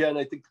 Jen,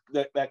 I think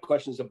that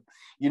question is,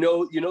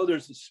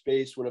 there's a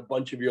space when a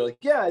bunch of you are like,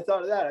 yeah, I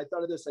thought of that. I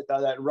thought of this. I thought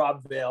of that. And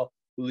Rob Vale,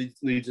 who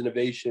leads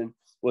innovation,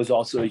 was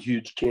also a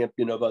huge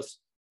champion of us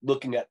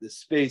looking at this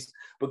space,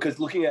 because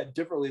looking at it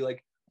differently,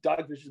 like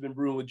Dogfish has been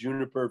brewing with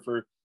juniper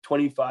for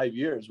 25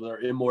 years with our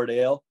Immort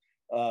Ale,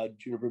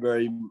 juniper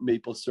berry,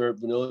 maple syrup,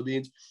 vanilla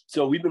beans.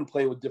 So we've been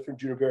playing with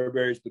different juniper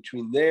berries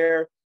between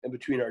there and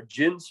between our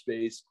gin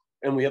space.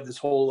 And we have this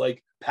whole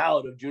like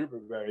palette of juniper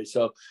berry.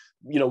 So,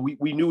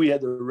 we knew we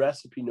had the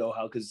recipe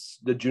know-how, because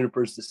the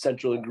juniper is the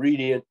central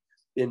ingredient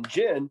in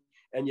gin.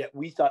 And yet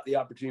we thought the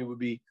opportunity would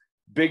be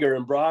bigger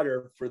and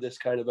broader for this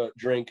kind of a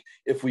drink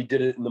if we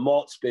did it in the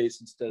malt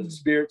space instead of the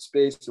spirit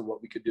space, and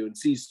what we could do in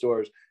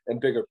C-stores and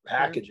bigger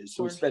packages.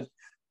 So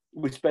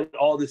we spent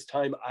all this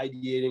time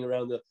ideating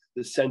around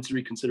the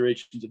sensory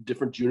considerations of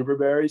different juniper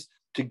berries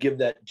to give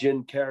that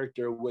gin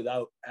character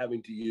without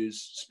having to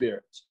use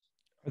spirits.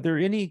 Are there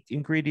any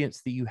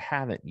ingredients that you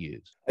haven't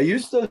used? I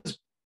used those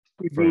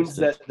beans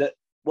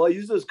I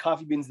used those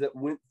coffee beans that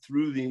went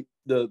through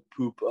the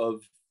poop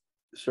of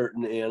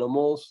certain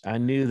animals. I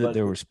knew that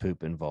there was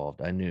poop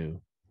involved. I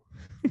knew.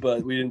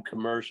 But we didn't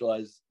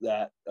commercialize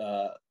that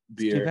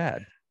beer. It's too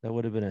bad. That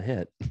would have been a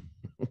hit.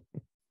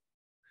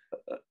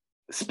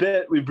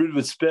 Spit. We brewed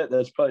with spit.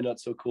 That's probably not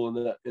so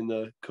cool in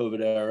the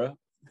COVID era.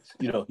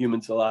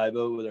 Human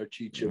saliva with our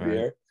chicha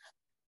beer.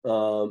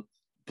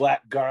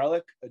 Black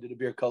garlic. I did a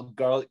beer called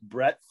Garlic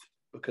Breadth,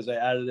 because I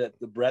added it at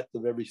the breadth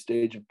of every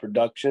stage of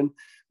production.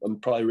 I'm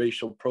probably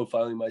racial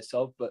profiling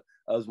myself, but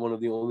I was one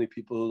of the only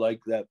people who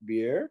liked that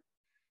beer.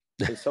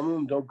 So some of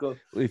them don't go.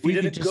 If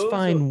you could just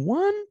find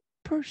one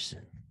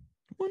person.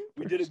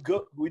 We did a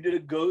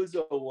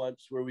gozo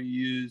once where we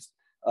used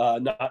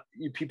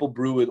people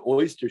brew with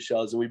oyster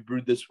shells, and we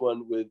brewed this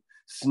one with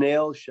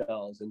snail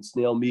shells and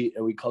snail meat,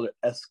 and we called it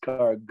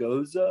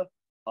escargoza.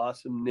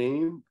 Awesome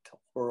name.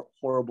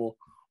 Horrible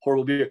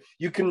beer.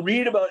 You can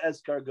read about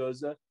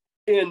escargoza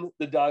in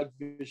the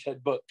Dogfish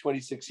Head book,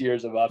 26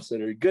 Years of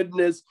Off-Centery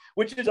Goodness,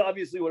 which is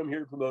obviously what I'm here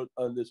to promote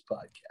on this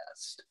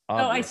podcast.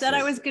 I said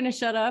I was going to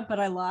shut up, but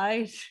I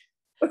lied.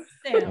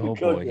 Sam. Oh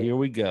boy, here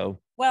we go.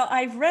 Well,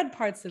 I've read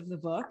parts of the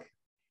book,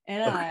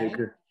 and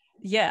Okay.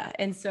 yeah,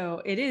 and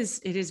so it is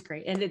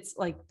great, and it's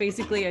like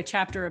basically a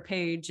chapter a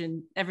page,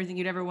 and everything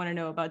you'd ever want to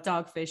know about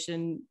Dogfish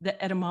and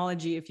the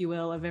etymology, if you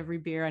will, of every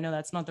beer. I know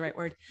that's not the right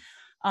word.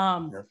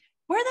 Yeah.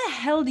 Where the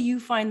hell do you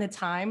find the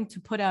time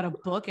to put out a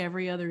book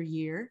every other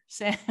year,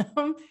 Sam?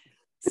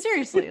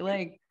 Seriously,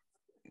 like,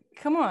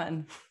 come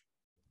on.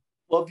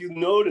 Well, if you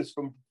notice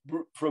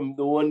from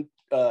the one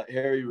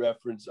Harry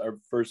reference, our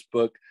first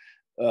book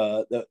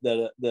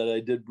that I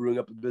did, Brewing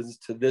Up a Business,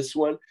 to this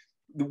one,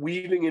 the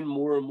weaving in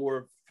more and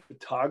more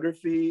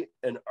photography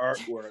and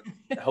artwork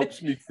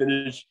helps me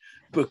finish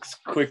books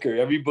quicker.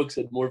 Every book's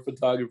had more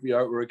photography,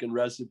 artwork, and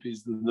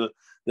recipes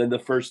than the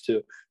first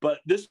two. But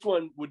this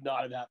one would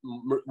not have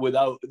happened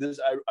without this.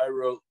 I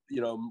wrote,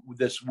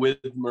 this with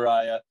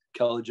Mariah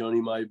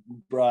Caligione, my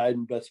bride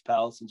and best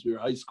pal since we were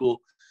high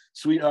school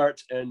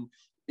sweethearts, and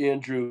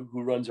Andrew,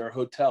 who runs our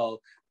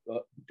hotel,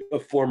 a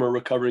former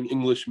recovering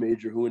English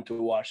major who went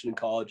to Washington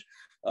College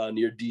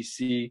near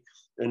DC,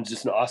 and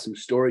just an awesome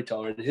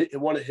storyteller.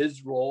 And one of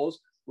his roles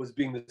was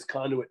being this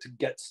conduit to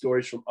get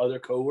stories from other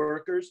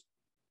coworkers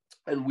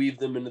and weave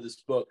them into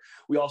this book.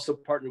 We also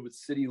partnered with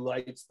City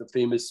Lights, the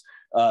famous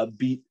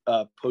beat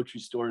poetry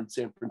store in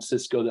San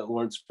Francisco that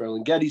Lawrence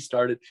Ferlinghetti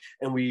started.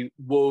 And we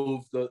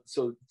wove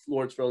so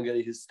Lawrence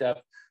Ferlinghetti, his staff,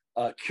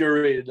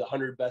 curated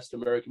 100 best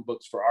American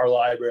books for our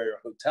library or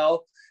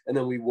hotel. And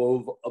then we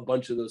wove a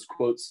bunch of those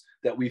quotes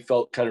that we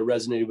felt kind of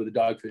resonated with the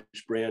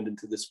Dogfish brand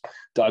into this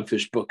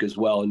Dogfish book as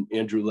well. And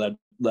Andrew led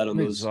on I'm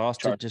those.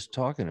 exhausted just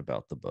talking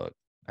about the book.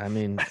 I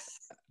mean,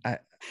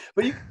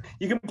 but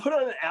you can put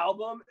on an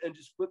album and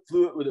just flip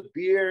through it with a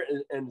beer,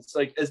 and it's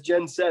like, as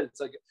Jenn said,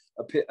 it's like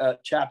a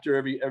chapter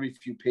every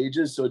few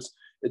pages. So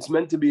it's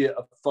meant to be a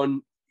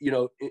fun,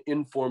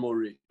 informal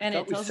read. And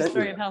it tells the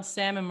story of how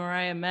Sam and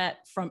Mariah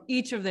met from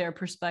each of their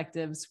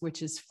perspectives,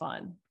 which is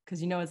fun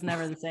because it's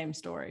never the same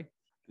story.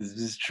 This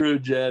is true,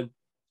 Jenn.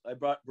 I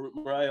brought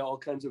Mariah all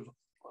kinds of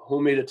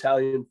homemade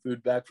Italian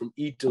food back from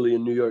Italy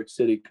in New York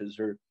City because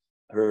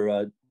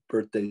her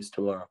birthday's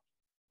tomorrow.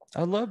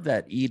 I love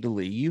that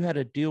Italy. You had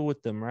a deal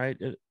with them, right?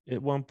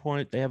 At one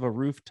point, they have a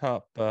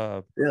rooftop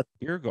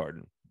beer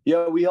garden.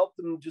 Yeah, we helped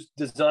them just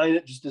design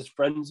it just as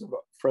friends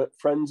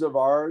of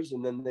ours,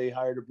 and then they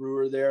hired a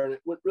brewer there, and it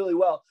went really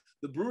well.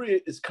 The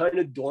brewery is kind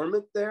of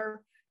dormant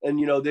there, and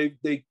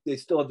they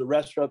still have the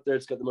restaurant there.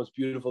 It's got the most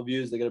beautiful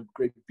views. They got a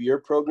great beer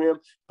program,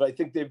 but I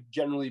think they've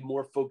generally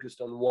more focused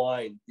on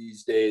wine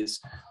these days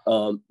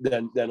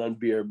than on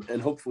beer,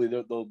 and hopefully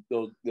they'll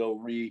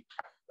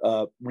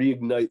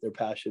reignite their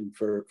passion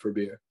for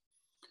beer.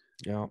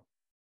 Yeah,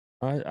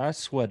 I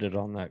sweated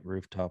on that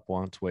rooftop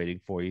once waiting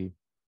for you.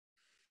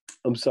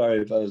 I'm sorry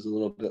if I was a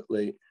little bit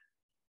late.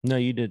 No,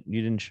 you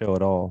didn't show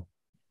at all.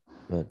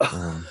 But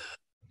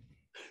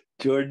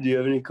Jordan, do you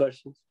have any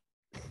questions?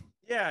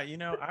 Yeah,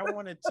 I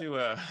wanted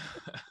to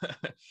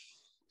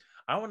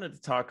I wanted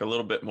to talk a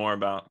little bit more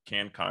about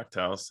canned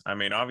cocktails. I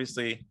mean,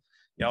 obviously,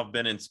 y'all have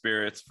been in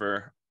spirits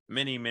for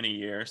many, many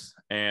years,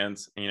 and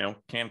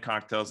canned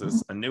cocktails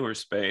is a newer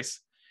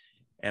space.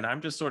 And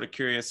I'm just sort of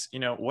curious,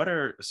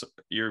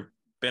 you've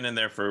been in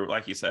there for,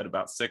 like you said,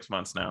 about 6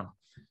 months now.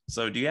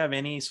 So do you have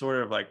any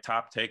sort of like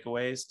top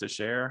takeaways to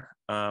share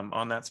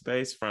on that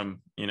space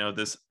from,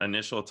 this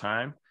initial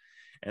time?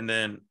 And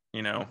then,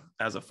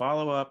 as a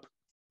follow-up,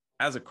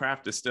 as a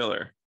craft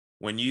distiller,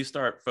 when you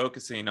start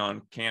focusing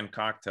on canned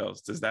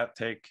cocktails, does that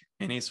take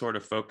any sort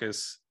of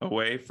focus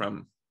away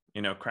from,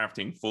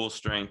 crafting full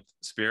strength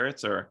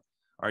spirits, or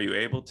are you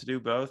able to do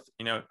both?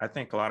 I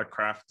think a lot of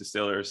craft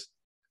distillers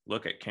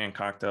look at canned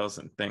cocktails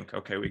and think,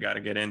 okay, we got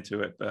to get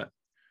into it, but,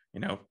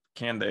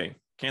 can they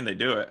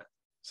do it?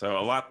 So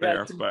a lot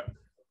there, but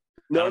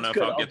I don't know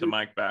if I'll get the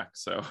mic back.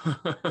 So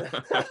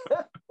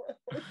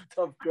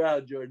tough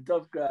crowd, Jordan.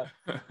 Tough crowd.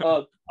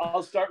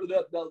 I'll start with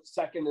the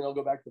second, and I'll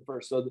go back to the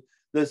first. So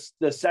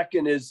the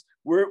second is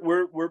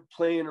we're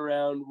playing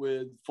around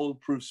with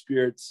foolproof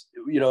spirits,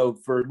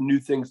 for new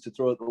things to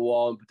throw at the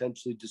wall and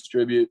potentially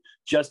distribute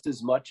just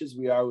as much as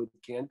we are with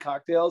canned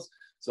cocktails.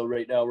 So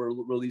right now we're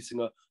releasing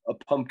a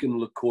pumpkin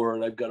liqueur,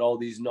 and I've got all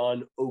these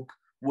non-oak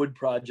wood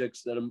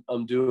projects that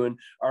I'm doing.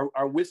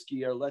 Our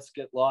whiskey, our Let's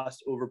Get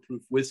Lost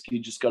overproof whiskey,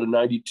 just got a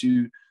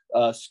 92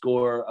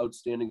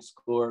 outstanding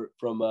score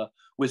from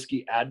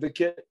Whiskey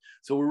Advocate.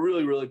 So we're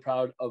really, really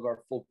proud of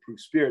our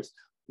foolproof spirits.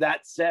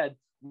 That said,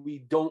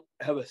 we don't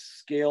have a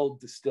scaled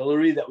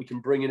distillery that we can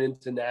bring it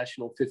into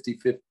national 50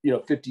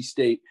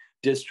 state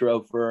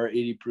distro for our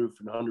 80 proof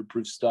and 100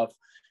 proof stuff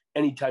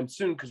anytime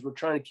soon, because we're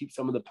trying to keep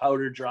some of the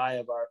powder dry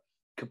of our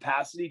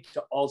capacity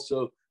to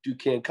also do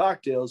canned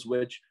cocktails,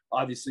 which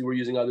obviously we're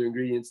using other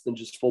ingredients than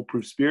just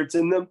foolproof spirits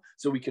in them.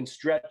 So we can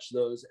stretch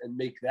those and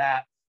make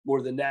that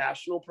more the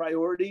national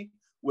priority,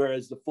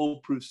 whereas the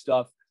foolproof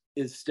stuff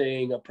is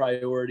staying a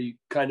priority,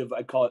 kind of,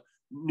 I call it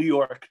New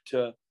York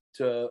to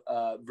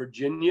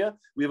Virginia.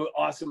 We have an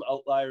awesome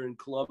outlier in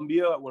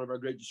Columbia, one of our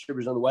great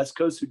distributors on the West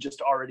Coast, who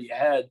just already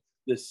had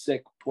this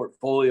sick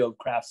portfolio of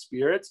craft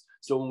spirits.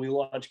 So when we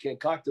launch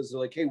canned cocktails, they're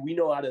like, hey, we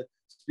know how to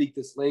speak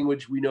this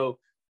language. We know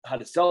how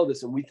to sell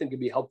this, and we think it'd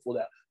be helpful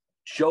to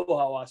show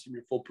how awesome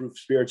your foolproof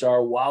spirits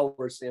are while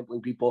we're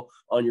sampling people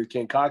on your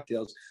canned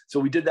cocktails. So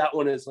we did that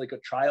one as like a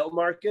trial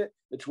market.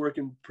 It's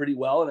working pretty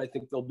well, and I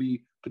think there'll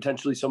be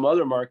potentially some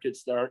other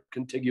markets that aren't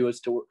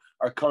contiguous to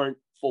our current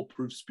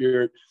foolproof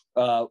spirit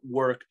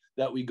work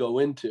that we go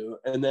into.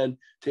 And then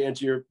to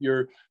answer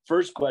your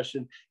first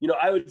question,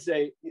 I would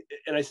say,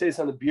 and I say this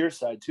on the beer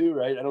side too,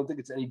 right? I don't think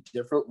it's any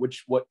different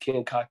what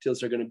canned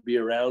cocktails are going to be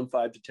around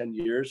 5 to 10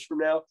 years from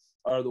now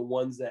are the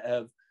ones that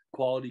have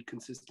quality,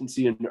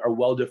 consistency, and are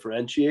well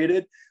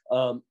differentiated.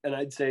 And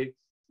I'd say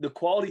the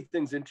quality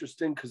thing's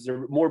interesting because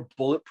they're more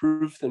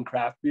bulletproof than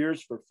craft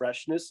beers for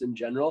freshness in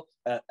general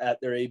at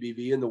their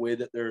ABV and the way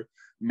that they're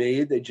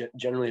made. They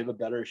generally have a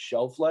better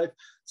shelf life.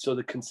 So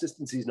the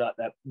consistency is not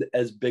that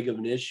as big of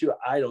an issue,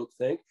 I don't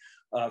think,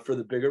 for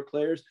the bigger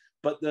players.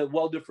 But the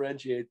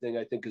well-differentiated thing,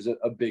 I think, is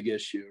a big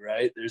issue,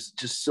 right? There's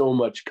just so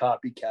much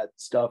copycat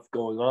stuff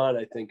going on,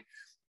 I think,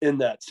 in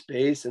that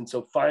space. And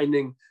so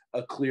finding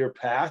a clear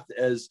path,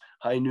 as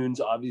High Noon's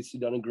obviously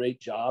done a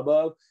great job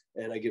of,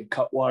 and I give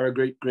Cutwater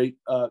great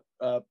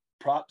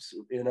props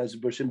in as a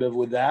Bush and Biv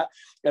with that.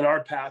 And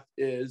our path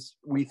is,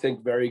 we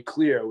think, very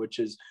clear, which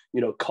is,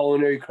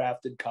 culinary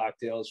crafted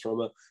cocktails from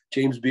a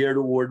James Beard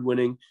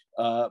award-winning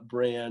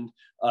brand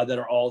that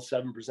are all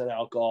 7%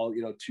 alcohol,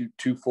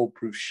 two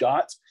foolproof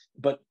shots.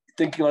 But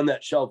thinking on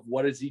that shelf,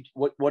 what is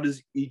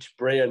each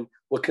brand,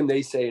 what can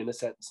they say in a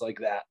sentence like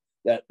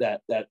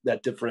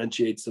that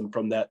differentiates them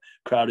from that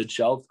crowded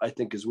shelf, I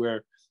think, is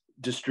where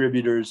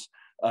distributors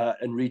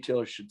and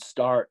retailers should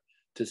start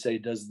to say,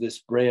 does this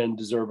brand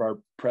deserve our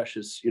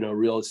precious,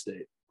 real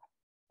estate?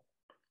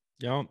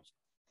 Yeah.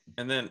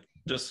 And then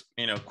just,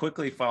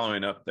 quickly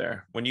following up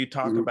there, when you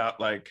talk about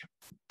like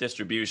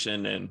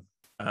distribution and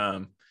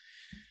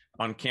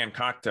on canned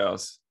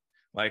cocktails,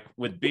 like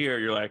with beer,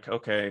 you're like,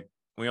 okay,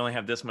 we only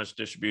have this much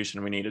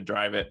distribution, we need to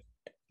drive it.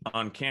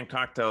 On canned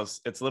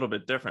cocktails, it's a little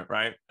bit different,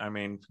 right? I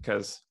mean,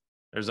 because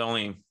there's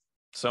only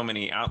so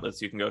many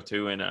outlets you can go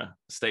to in a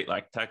state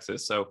like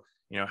Texas. So,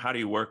 how do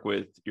you work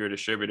with your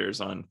distributors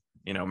on,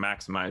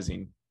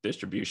 maximizing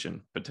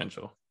distribution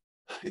potential?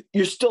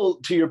 You're still,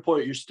 to your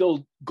point, you're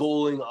still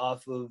goaling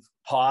off of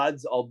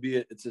pods,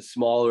 albeit it's a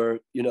smaller,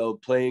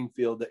 playing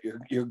field that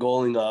you're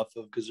goaling off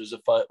of because there's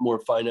a more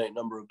finite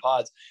number of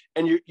pods,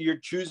 and you're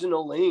choosing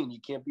a lane. You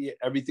can't be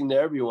everything to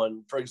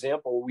everyone. For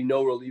example, we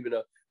know we're leaving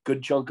a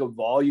good chunk of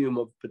volume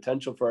of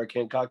potential for our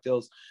canned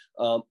cocktails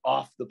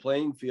off the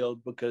playing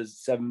field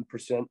because 7%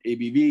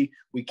 ABV,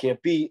 we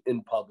can't be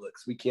in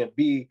Publix. We can't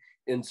be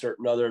in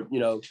certain other,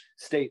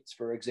 states,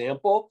 for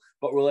example.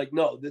 But we're like,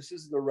 no, this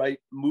is the right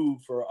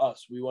move for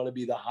us. We want to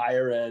be the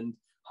higher end,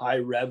 high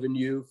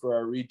revenue for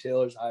our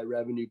retailers, high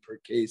revenue per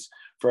case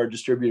for our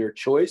distributor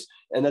choice.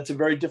 And that's a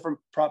very different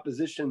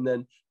proposition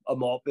than a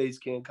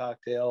malt-based canned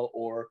cocktail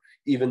or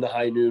even the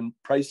High Noon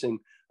pricing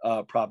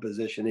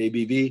proposition,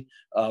 ABV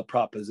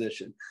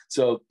proposition.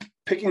 So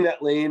picking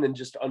that lane and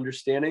just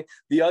understanding.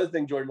 The other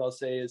thing, Jordan, I'll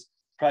say is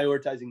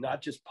prioritizing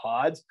not just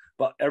pods,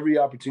 but every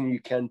opportunity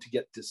you can to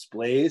get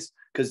displays,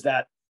 because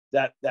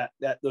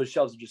those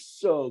shelves are just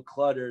so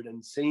cluttered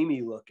and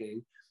samey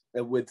looking,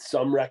 and with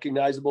some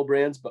recognizable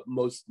brands, but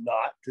most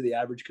not to the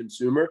average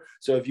consumer.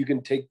 So if you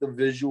can take the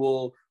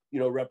visual,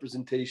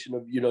 representation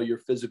of, your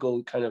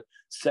physical kind of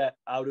set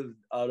out of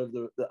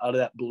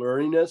that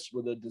blurriness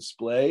with a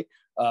display,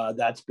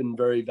 that's been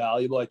very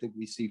valuable. I think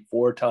we see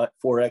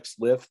 4x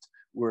lift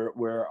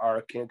where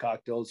our canned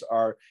cocktails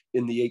are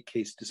in the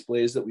 8-case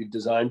displays that we've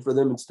designed for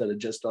them instead of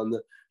just on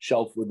the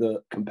shelf with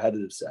a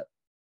competitive set.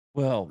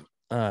 Well,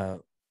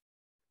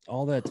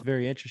 all that's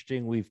very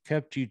interesting. We've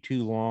kept you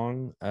too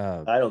long.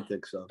 I don't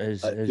think so.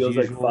 As feels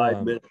usual, like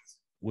 5 minutes.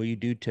 Well, you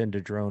do tend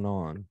to drone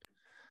on.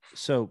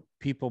 So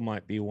people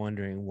might be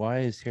wondering, why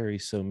is Harry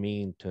so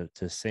mean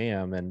to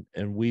Sam?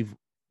 And we've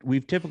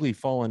typically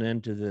fallen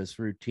into this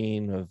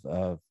routine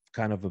of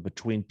kind of a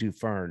between two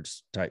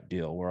ferns type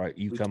deal where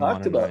you come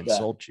on and I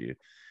insult you.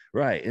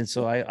 Right. And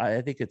so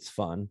I think it's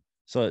fun.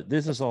 So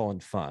this is all in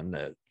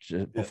fun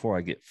before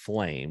I get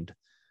flamed,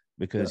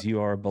 because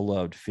you are a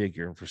beloved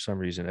figure. And for some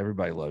reason,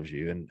 everybody loves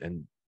you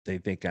and they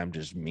think I'm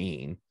just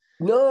mean.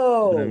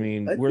 No, but I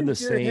mean, we're the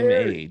same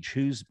age.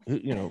 Who's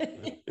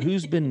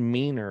been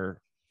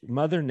meaner?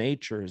 Mother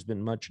Nature has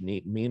been much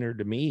meaner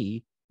to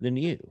me than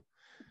you,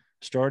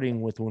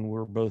 starting with when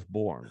we're both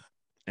born.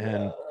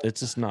 And it's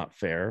just not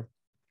fair.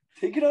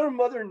 Take it out on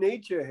Mother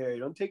Nature, Harry.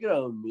 Don't take it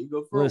out on me.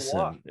 Go for a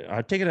walk.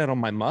 I take it out on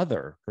my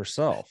mother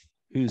herself,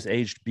 who's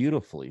aged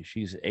beautifully.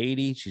 She's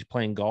 80. She's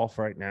playing golf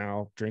right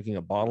now, drinking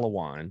a bottle of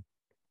wine.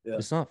 Yeah.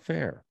 It's not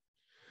fair.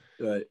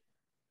 Right.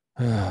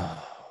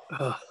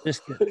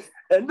 Just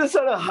end this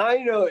on a high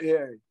note,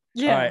 Harry.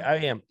 Yeah, I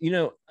am.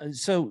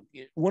 So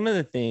one of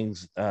the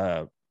things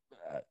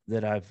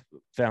that I've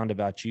found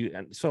about you,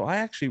 and so I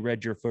actually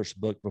read your first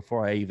book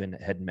before I even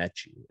had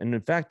met you, and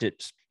in fact,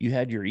 you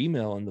had your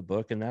email in the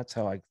book, and that's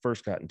how I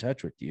first got in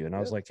touch with you. And I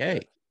was like,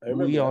 hey,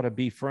 we ought to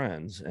be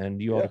friends,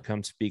 and you ought to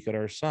come speak at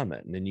our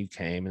summit. And then you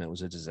came, and it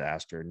was a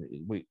disaster,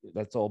 and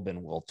that's all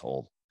been well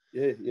told.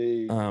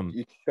 Yeah. Um,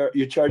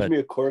 You charged but- me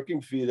a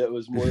corking fee that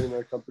was more than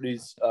our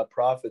company's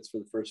profits for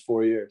the first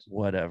 4 years.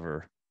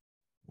 Whatever.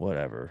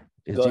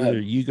 It's Go either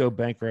ahead. you go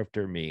bankrupt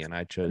or me, and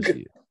I chose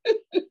you.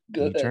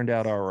 Go You ahead. turned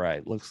out all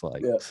right, looks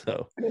like. Yeah.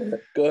 So Go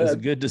it was a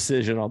ahead. good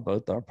decision on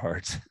both our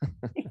parts.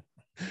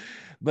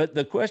 But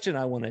the question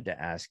I wanted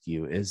to ask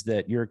you is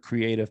that you're a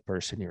creative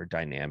person, you're a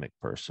dynamic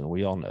person.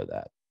 We all know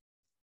that.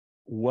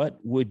 What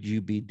would you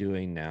be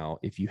doing now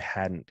if you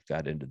hadn't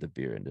got into the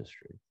beer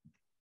industry?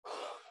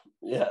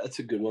 Yeah, that's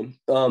a good one.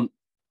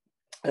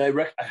 And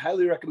I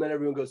highly recommend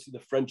everyone go see The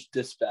French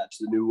Dispatch,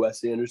 the new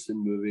Wes Anderson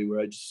movie,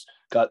 where I just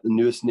got the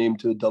newest name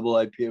to a double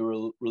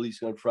IPA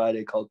releasing on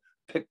Friday called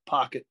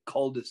Pickpocket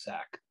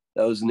Cul-de-sac.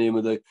 That was the name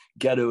of the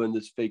ghetto in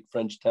this fake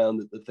French town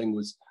that the thing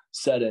was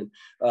set in.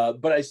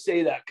 But I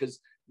say that because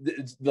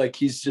it's like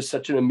he's just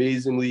such an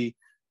amazingly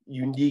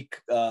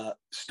unique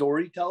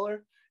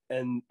storyteller.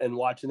 And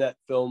watching that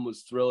film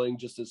was thrilling,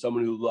 just as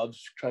someone who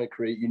loves trying to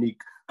create unique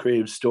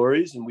creative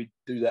stories. And we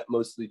do that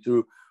mostly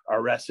through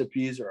our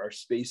recipes or our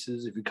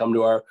spaces if you come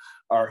to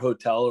our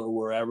hotel or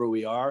wherever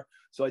we are.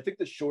 So I think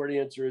the short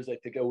answer is I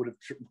think I would have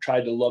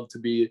tried to love to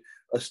be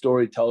a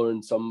storyteller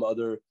in some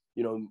other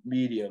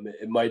medium.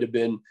 It might have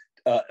been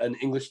an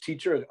English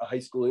teacher, a high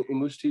school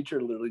English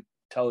teacher, literally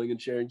telling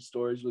and sharing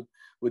stories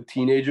with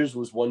teenagers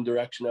was one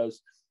direction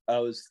I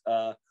was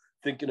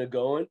thinking of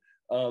going.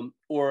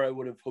 Or I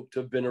would have hoped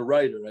to have been a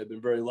writer. I've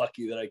been very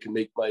lucky that I can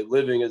make my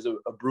living as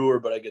a brewer,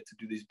 but I get to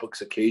do these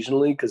books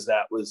occasionally because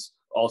that was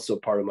also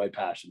part of my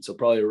passion. So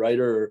probably a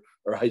writer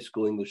or high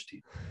school English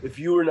teacher. If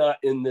you were not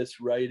in this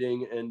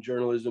writing and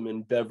journalism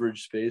and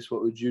beverage space,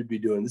 what would you be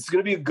doing? This is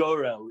going to be a go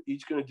around. We're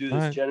each going to do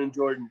this. Right. Jenn and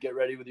Jordan, get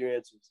ready with your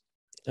answers.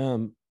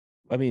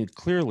 I mean,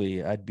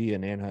 clearly I'd be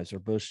an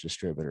Anheuser-Busch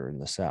distributor in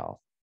the South.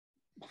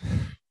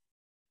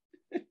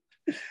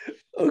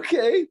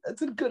 Okay,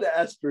 that's a good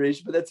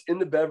aspiration, but that's in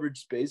the beverage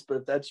space. But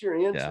if that's your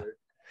answer, Yeah.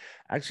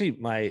 Actually,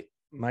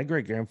 my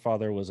great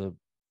grandfather was an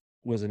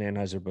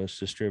Anheuser-Busch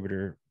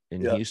distributor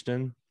in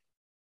Houston,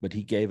 but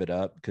he gave it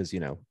up because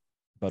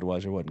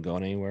Budweiser wasn't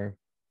going anywhere.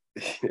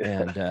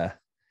 And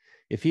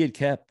if he had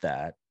kept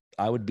that,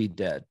 I would be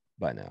dead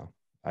by now.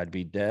 I'd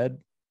be dead.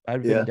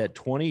 I'd been dead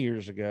 20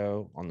 years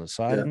ago on the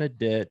side in a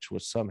ditch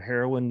with some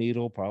heroin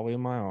needle probably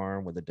in my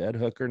arm with a dead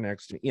hooker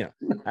next to me.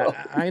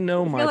 I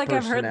know my I feel like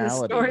I've heard this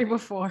personality. story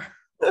before.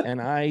 And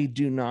I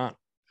do not,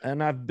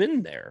 and I've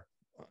been there.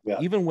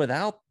 Even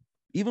without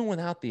the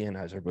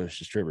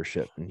Anheuser-Busch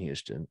distributorship in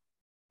Houston,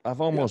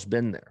 I've almost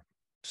been there.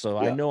 So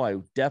I know I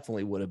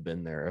definitely would have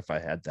been there if I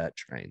had that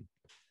train.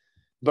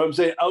 But I'm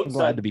saying outside I'm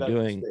glad to be the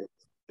doing space,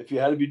 if you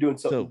had to be doing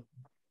something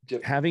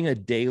different. Having a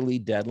daily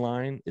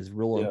deadline is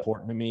real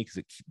important to me because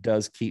it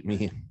does keep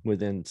me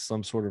within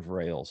some sort of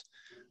rails.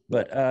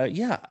 But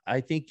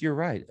I think you're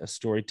right. A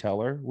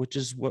storyteller, which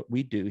is what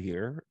we do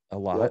here a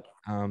lot.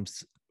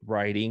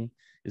 Writing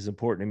is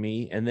important to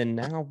me. And then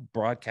now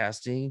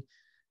broadcasting,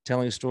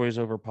 telling stories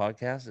over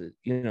podcasts,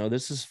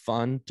 this is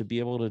fun to be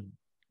able to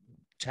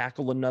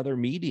tackle another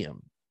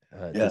medium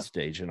at this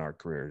stage in our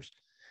careers.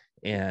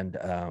 And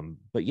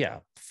but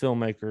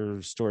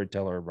filmmaker,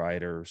 storyteller,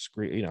 writer,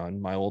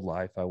 in my old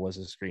life I was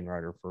a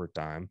screenwriter for a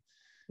time.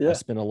 I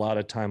spent a lot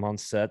of time on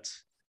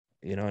sets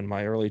in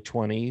my early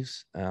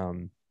 20s.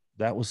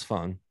 That was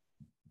fun.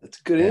 That's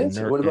a good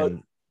answer. What about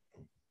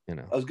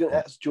I was going to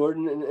ask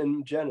Jordan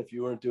and Jenn if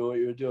you weren't doing what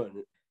you were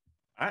doing.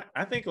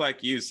 I think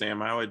like you,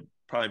 Sam, I would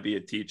probably be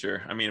a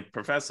teacher. I mean, a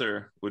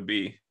professor would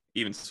be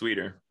even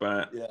sweeter,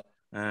 but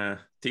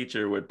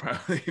teacher would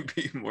probably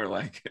be more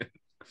like it.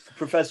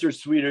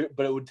 Professor's sweeter,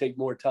 but it would take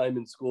more time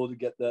in school to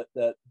get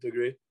that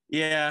degree.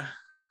 Yeah.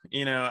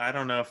 I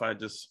don't know if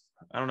I'd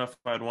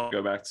want to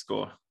go back to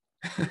school.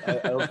 I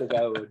don't think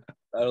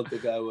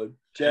I would.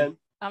 Jenn?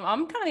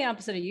 I'm kind of the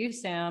opposite of you,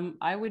 Sam.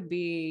 I would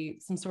be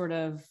some sort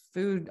of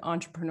food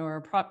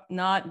entrepreneur,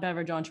 not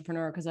beverage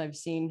entrepreneur, because I've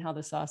seen how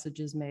the sausage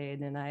is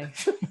made and I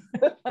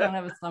don't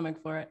have a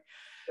stomach for it.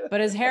 But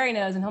as Harry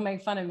knows, and he'll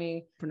make fun of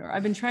me,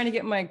 I've been trying to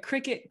get my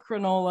cricket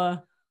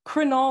granola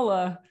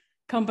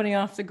company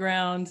off the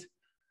ground,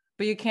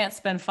 but you can't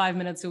spend 5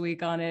 minutes a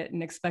week on it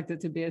and expect it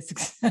to be a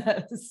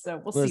success.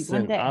 So we'll see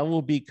one day. I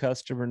will be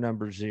customer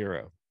number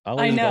 0. I'll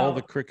eat all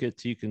the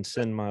crickets you can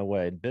send my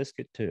way.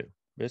 Biscuit too.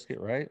 Biscuit,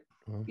 right?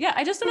 Yeah,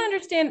 I just don't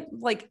understand.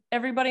 Like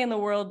everybody in the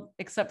world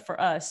except for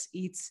us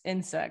eats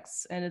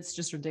insects, and it's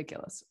just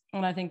ridiculous.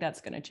 And I think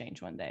that's going to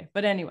change one day.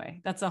 But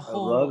anyway, that's a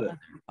whole other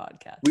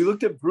podcast. We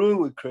looked at brewing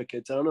with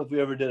crickets. I don't know if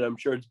we ever did. I'm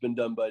sure it's been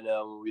done by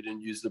now when we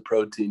didn't use the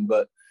protein.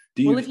 But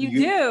if you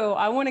do,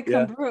 I want to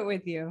come brew it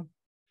with you.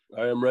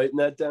 All right, I'm writing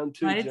that down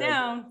too. Write it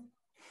down.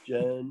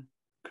 Jenn,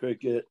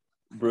 cricket,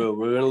 brew.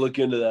 We're going to look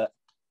into that.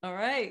 All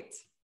right.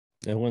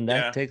 And when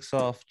that takes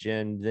off,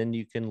 Jenn, then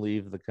you can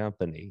leave the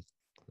company.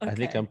 Okay. I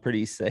think I'm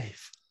pretty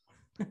safe.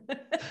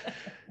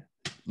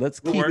 Let's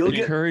keep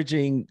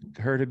encouraging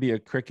her to be a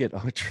cricket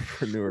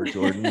entrepreneur,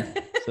 Jordan,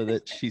 so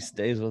that she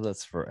stays with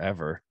us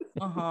forever.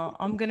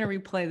 I'm gonna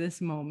replay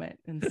this moment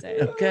and say,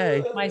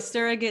 Okay. my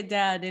surrogate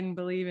dad didn't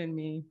believe in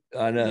me.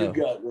 I know. You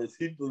got this.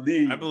 He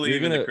believed. I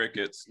believe in the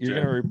crickets. You're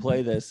Jen. gonna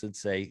replay this and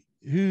say,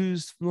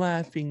 "Who's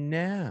laughing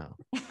now?"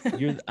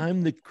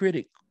 I'm the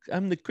critic.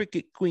 I'm the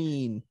cricket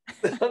queen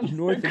of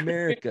North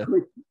America.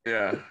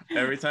 Yeah.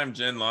 Every time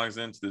Jen logs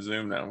into the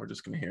Zoom now, we're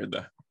just gonna hear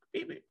the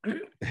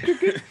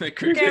the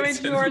crickets. Damn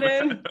it,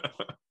 Jordan.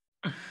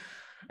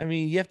 I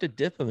mean, you have to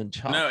dip them in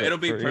chocolate. No, it'll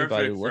be for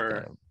everybody to perfect look for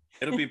at 'em.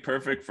 it'll be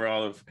perfect for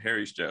all of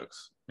Harry's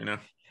jokes, you know.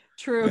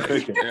 True.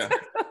 Yeah.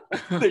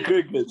 The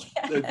crickets.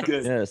 That's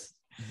good. Yes.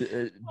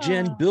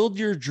 Jen, build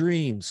your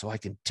dream so I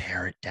can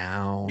tear it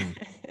down.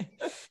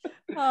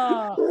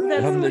 Oh,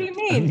 that's I'm what the- do you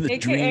I'm mean? the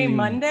AKA dream.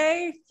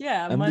 Monday?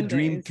 Yeah, I'm the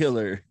dream Mondays.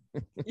 killer.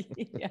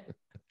 Yeah.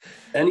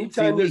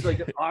 Anytime See, there's like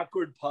an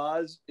awkward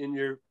pause in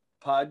your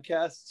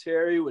podcasts,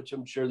 Harry, which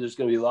I'm sure there's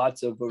going to be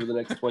lots of over the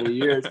next 20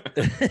 years,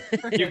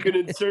 you can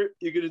insert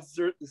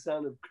the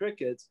sound of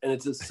crickets, and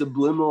it's a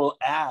subliminal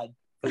ad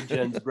for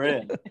Jen's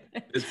brand.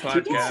 This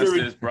podcast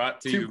is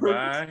brought to you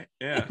by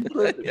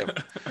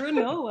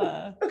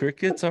Granola.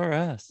 Crickets are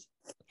us.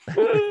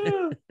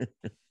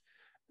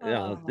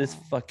 This Oh.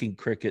 fucking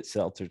cricket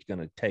seltzer's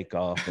gonna take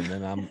off, and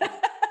then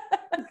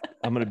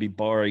I'm gonna be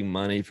borrowing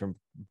money from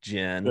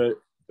Jen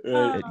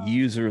Right. at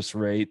usurious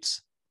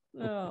rates.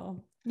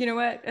 Oh, you know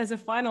what? As a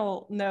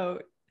final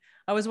note,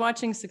 I was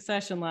watching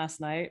Succession last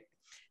night,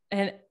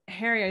 and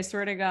Harry, I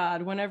swear to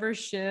God, whenever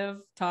Shiv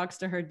talks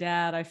to her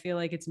dad, I feel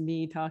like it's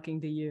me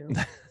talking to you.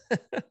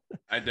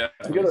 I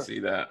definitely see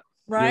that.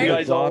 Right? You're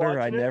guys the all daughter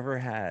I watching it? never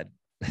had,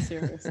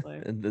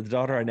 Seriously. and the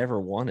daughter I never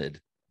wanted.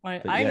 I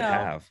yet know.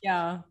 have.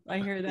 Yeah, I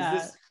hear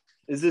that.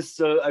 Is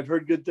this I've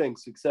heard good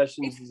things.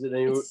 Successions, is it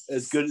any, It's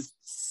as good as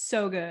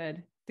so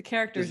good. The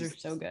characters Is are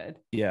so good.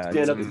 Yeah,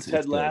 stand up to it's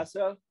Ted good.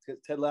 Lasso?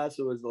 Ted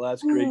Lasso was the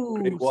last great Ooh,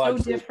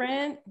 watch. so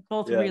different,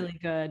 both Yeah. really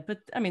good, but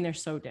I mean they're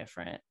so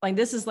different. Like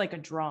this is like a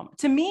drama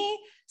to me.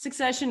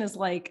 Succession is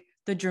like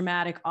the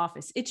dramatic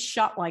Office. It's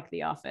shot like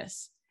The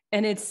Office,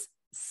 and it's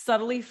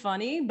subtly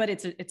funny, but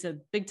it's a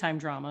big time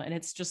drama, and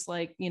it's just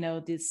like, you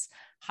know, this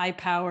high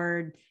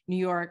powered New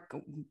York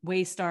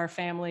Waystar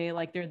family,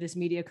 like they're this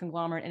media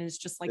conglomerate, and it's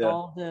just like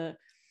all the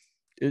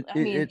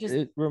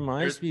It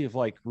reminds me of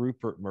like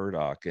Rupert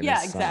Murdoch and his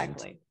sons.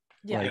 exactly.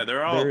 Yeah. Like, Yeah,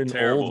 they're all in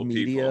terrible old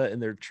media people.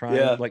 and they're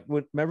trying like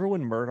remember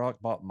when Murdoch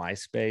bought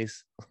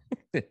MySpace?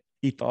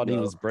 He thought he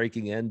was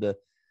breaking into,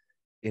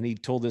 and he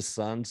told his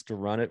sons to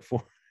run it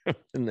for him,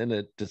 and then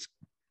it just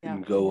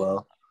Didn't go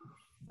well.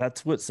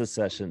 that's what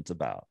Secession's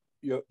about.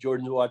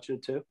 Jordan's watching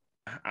it too.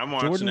 I'm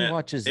watching Jordan it.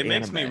 watches It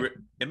makes anime.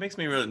 it makes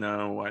me really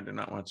no. I do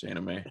not watch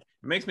anime. It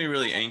makes me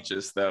really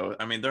anxious though.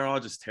 I mean, they're all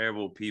just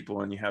terrible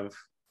people, and you have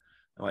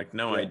like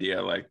no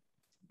idea. Like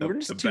We're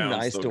just too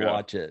nice to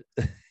watch it.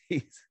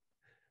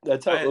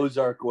 That's how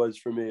Ozark was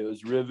for me. It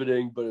was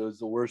riveting, but it was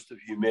the worst of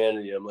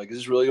humanity. I'm like, is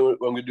this really what I'm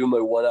going to do my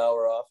 1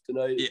 hour off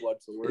tonight? Is watch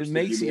the worst.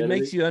 It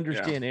makes you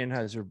understand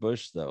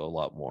Anheuser-Busch though a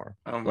lot more.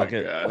 Oh my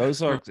God.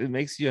 Ozark, it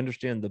makes you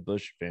understand the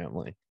Bush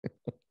family.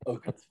 Okay,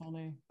 That's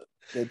funny.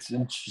 that's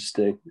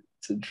interesting.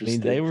 It's I interesting.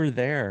 mean, they were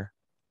there.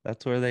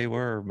 That's where they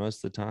were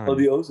most of the time. Oh,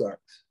 the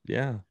Ozarks.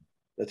 Yeah.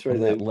 That's right.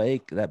 And that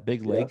lake, that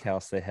big lake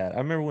house they had. I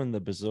remember when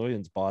the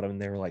Brazilians bought them,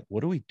 and they were like,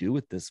 "What do we do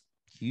with this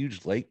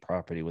huge lake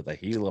property with a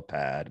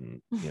helipad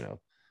and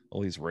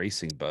all these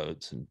racing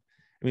boats?" And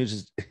I mean, it's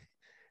just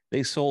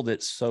they sold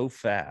it so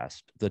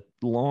fast. The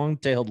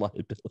long-tailed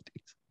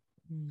liabilities.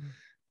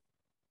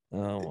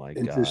 Oh my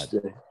God!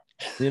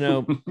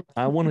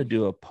 I want to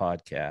do a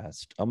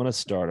podcast. I'm going to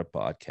start a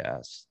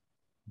podcast.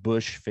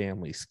 Bush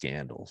family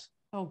scandals.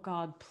 Oh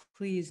God,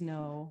 please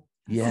no.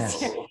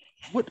 Yes.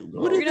 What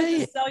You're do gonna have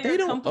they? to sell your They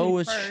don't company owe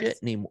us first. shit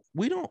anymore.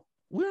 We're not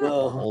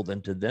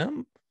beholden to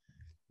them.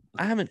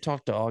 I haven't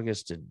talked to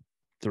August in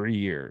 3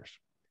 years.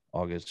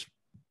 August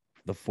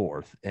the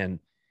 4th, and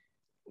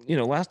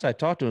last I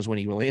talked to him was when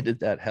he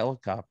landed that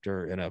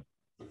helicopter in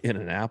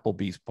an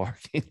Applebee's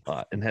parking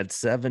lot and had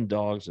 7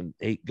 dogs and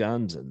 8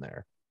 guns in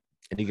there,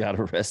 and he got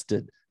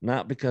arrested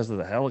not because of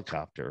the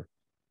helicopter,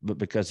 but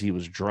because he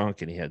was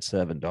drunk and he had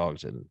 7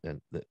 dogs and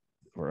that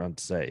were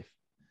unsafe.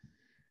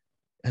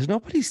 Has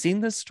nobody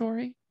seen this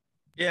story?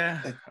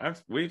 Yeah,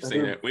 we've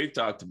seen it. We've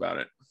talked about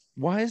it.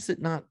 Why is it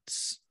not?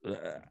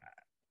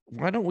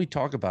 Why don't we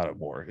talk about it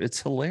more?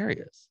 It's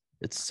hilarious.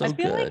 It's so I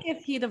feel good. like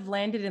if he'd have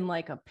landed in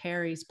like a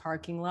Perry's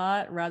parking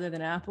lot rather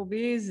than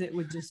Applebee's, it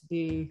would just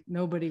be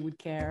nobody would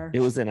care. It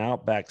was an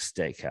Outback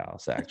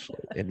Steakhouse,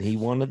 actually, and he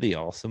wanted the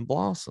awesome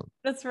blossom.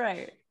 That's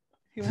right.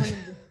 He wanted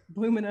the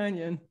bloomin'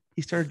 onion.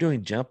 He started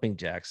doing jumping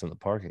jacks in the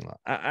parking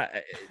lot.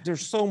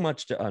 There's so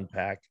much to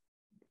unpack.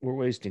 We're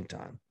wasting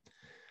time.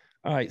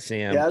 All right,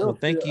 Sam. Yeah,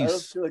 thank you.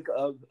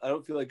 I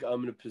don't feel like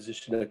I'm in a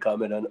position to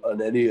comment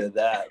on any of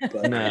that.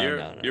 But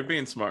No. You're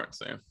being smart,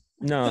 Sam.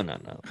 No.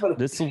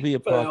 This will be a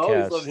but I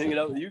always podcast. love hanging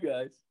out with you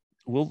guys.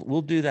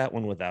 We'll do that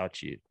one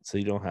without you, so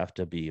you don't have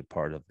to be a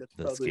part of That's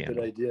the probably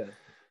scandal. a good idea.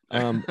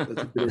 Um, That's a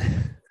good idea.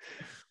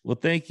 well,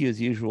 thank you as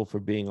usual for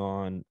being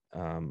on.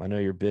 I know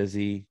you're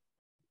busy.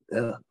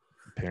 Yeah,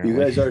 Apparently, you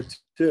guys are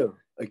too.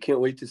 I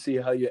can't wait to see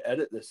how you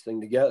edit this thing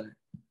together.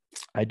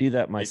 I do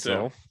that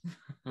myself,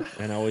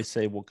 and I always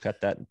say we'll cut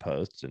that in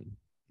post, and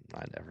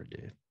I never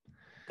do.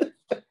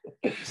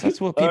 That's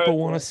what people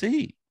want to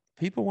see.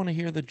 People want to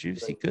hear the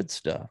juicy, good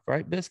stuff,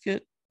 right,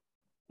 Biscuit?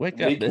 Wake up,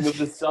 Making Biscuit. of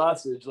the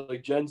sausage,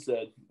 like Jen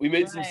said. We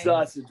made some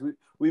sausage.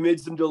 We made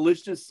some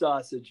delicious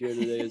sausage here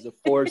today as a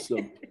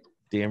foursome.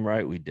 Damn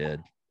right we did.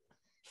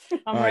 I'm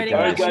All right, writing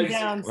that guys. one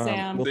down,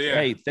 Sam. Well,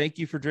 hey, thank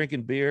you for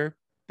drinking beer.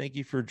 Thank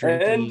you for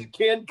drinking and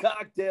canned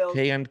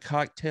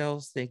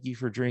cocktails. Thank you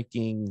for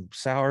drinking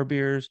sour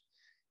beers.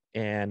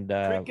 And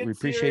we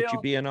appreciate cereal.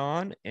 you being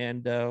on.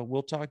 And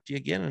we'll talk to you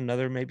again in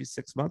another maybe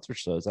 6 months or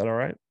so. Is that all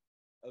right?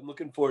 I'm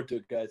looking forward to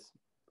it, guys.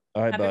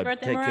 All right, Happy bud.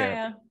 birthday, Take Mariah.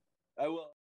 care. I will.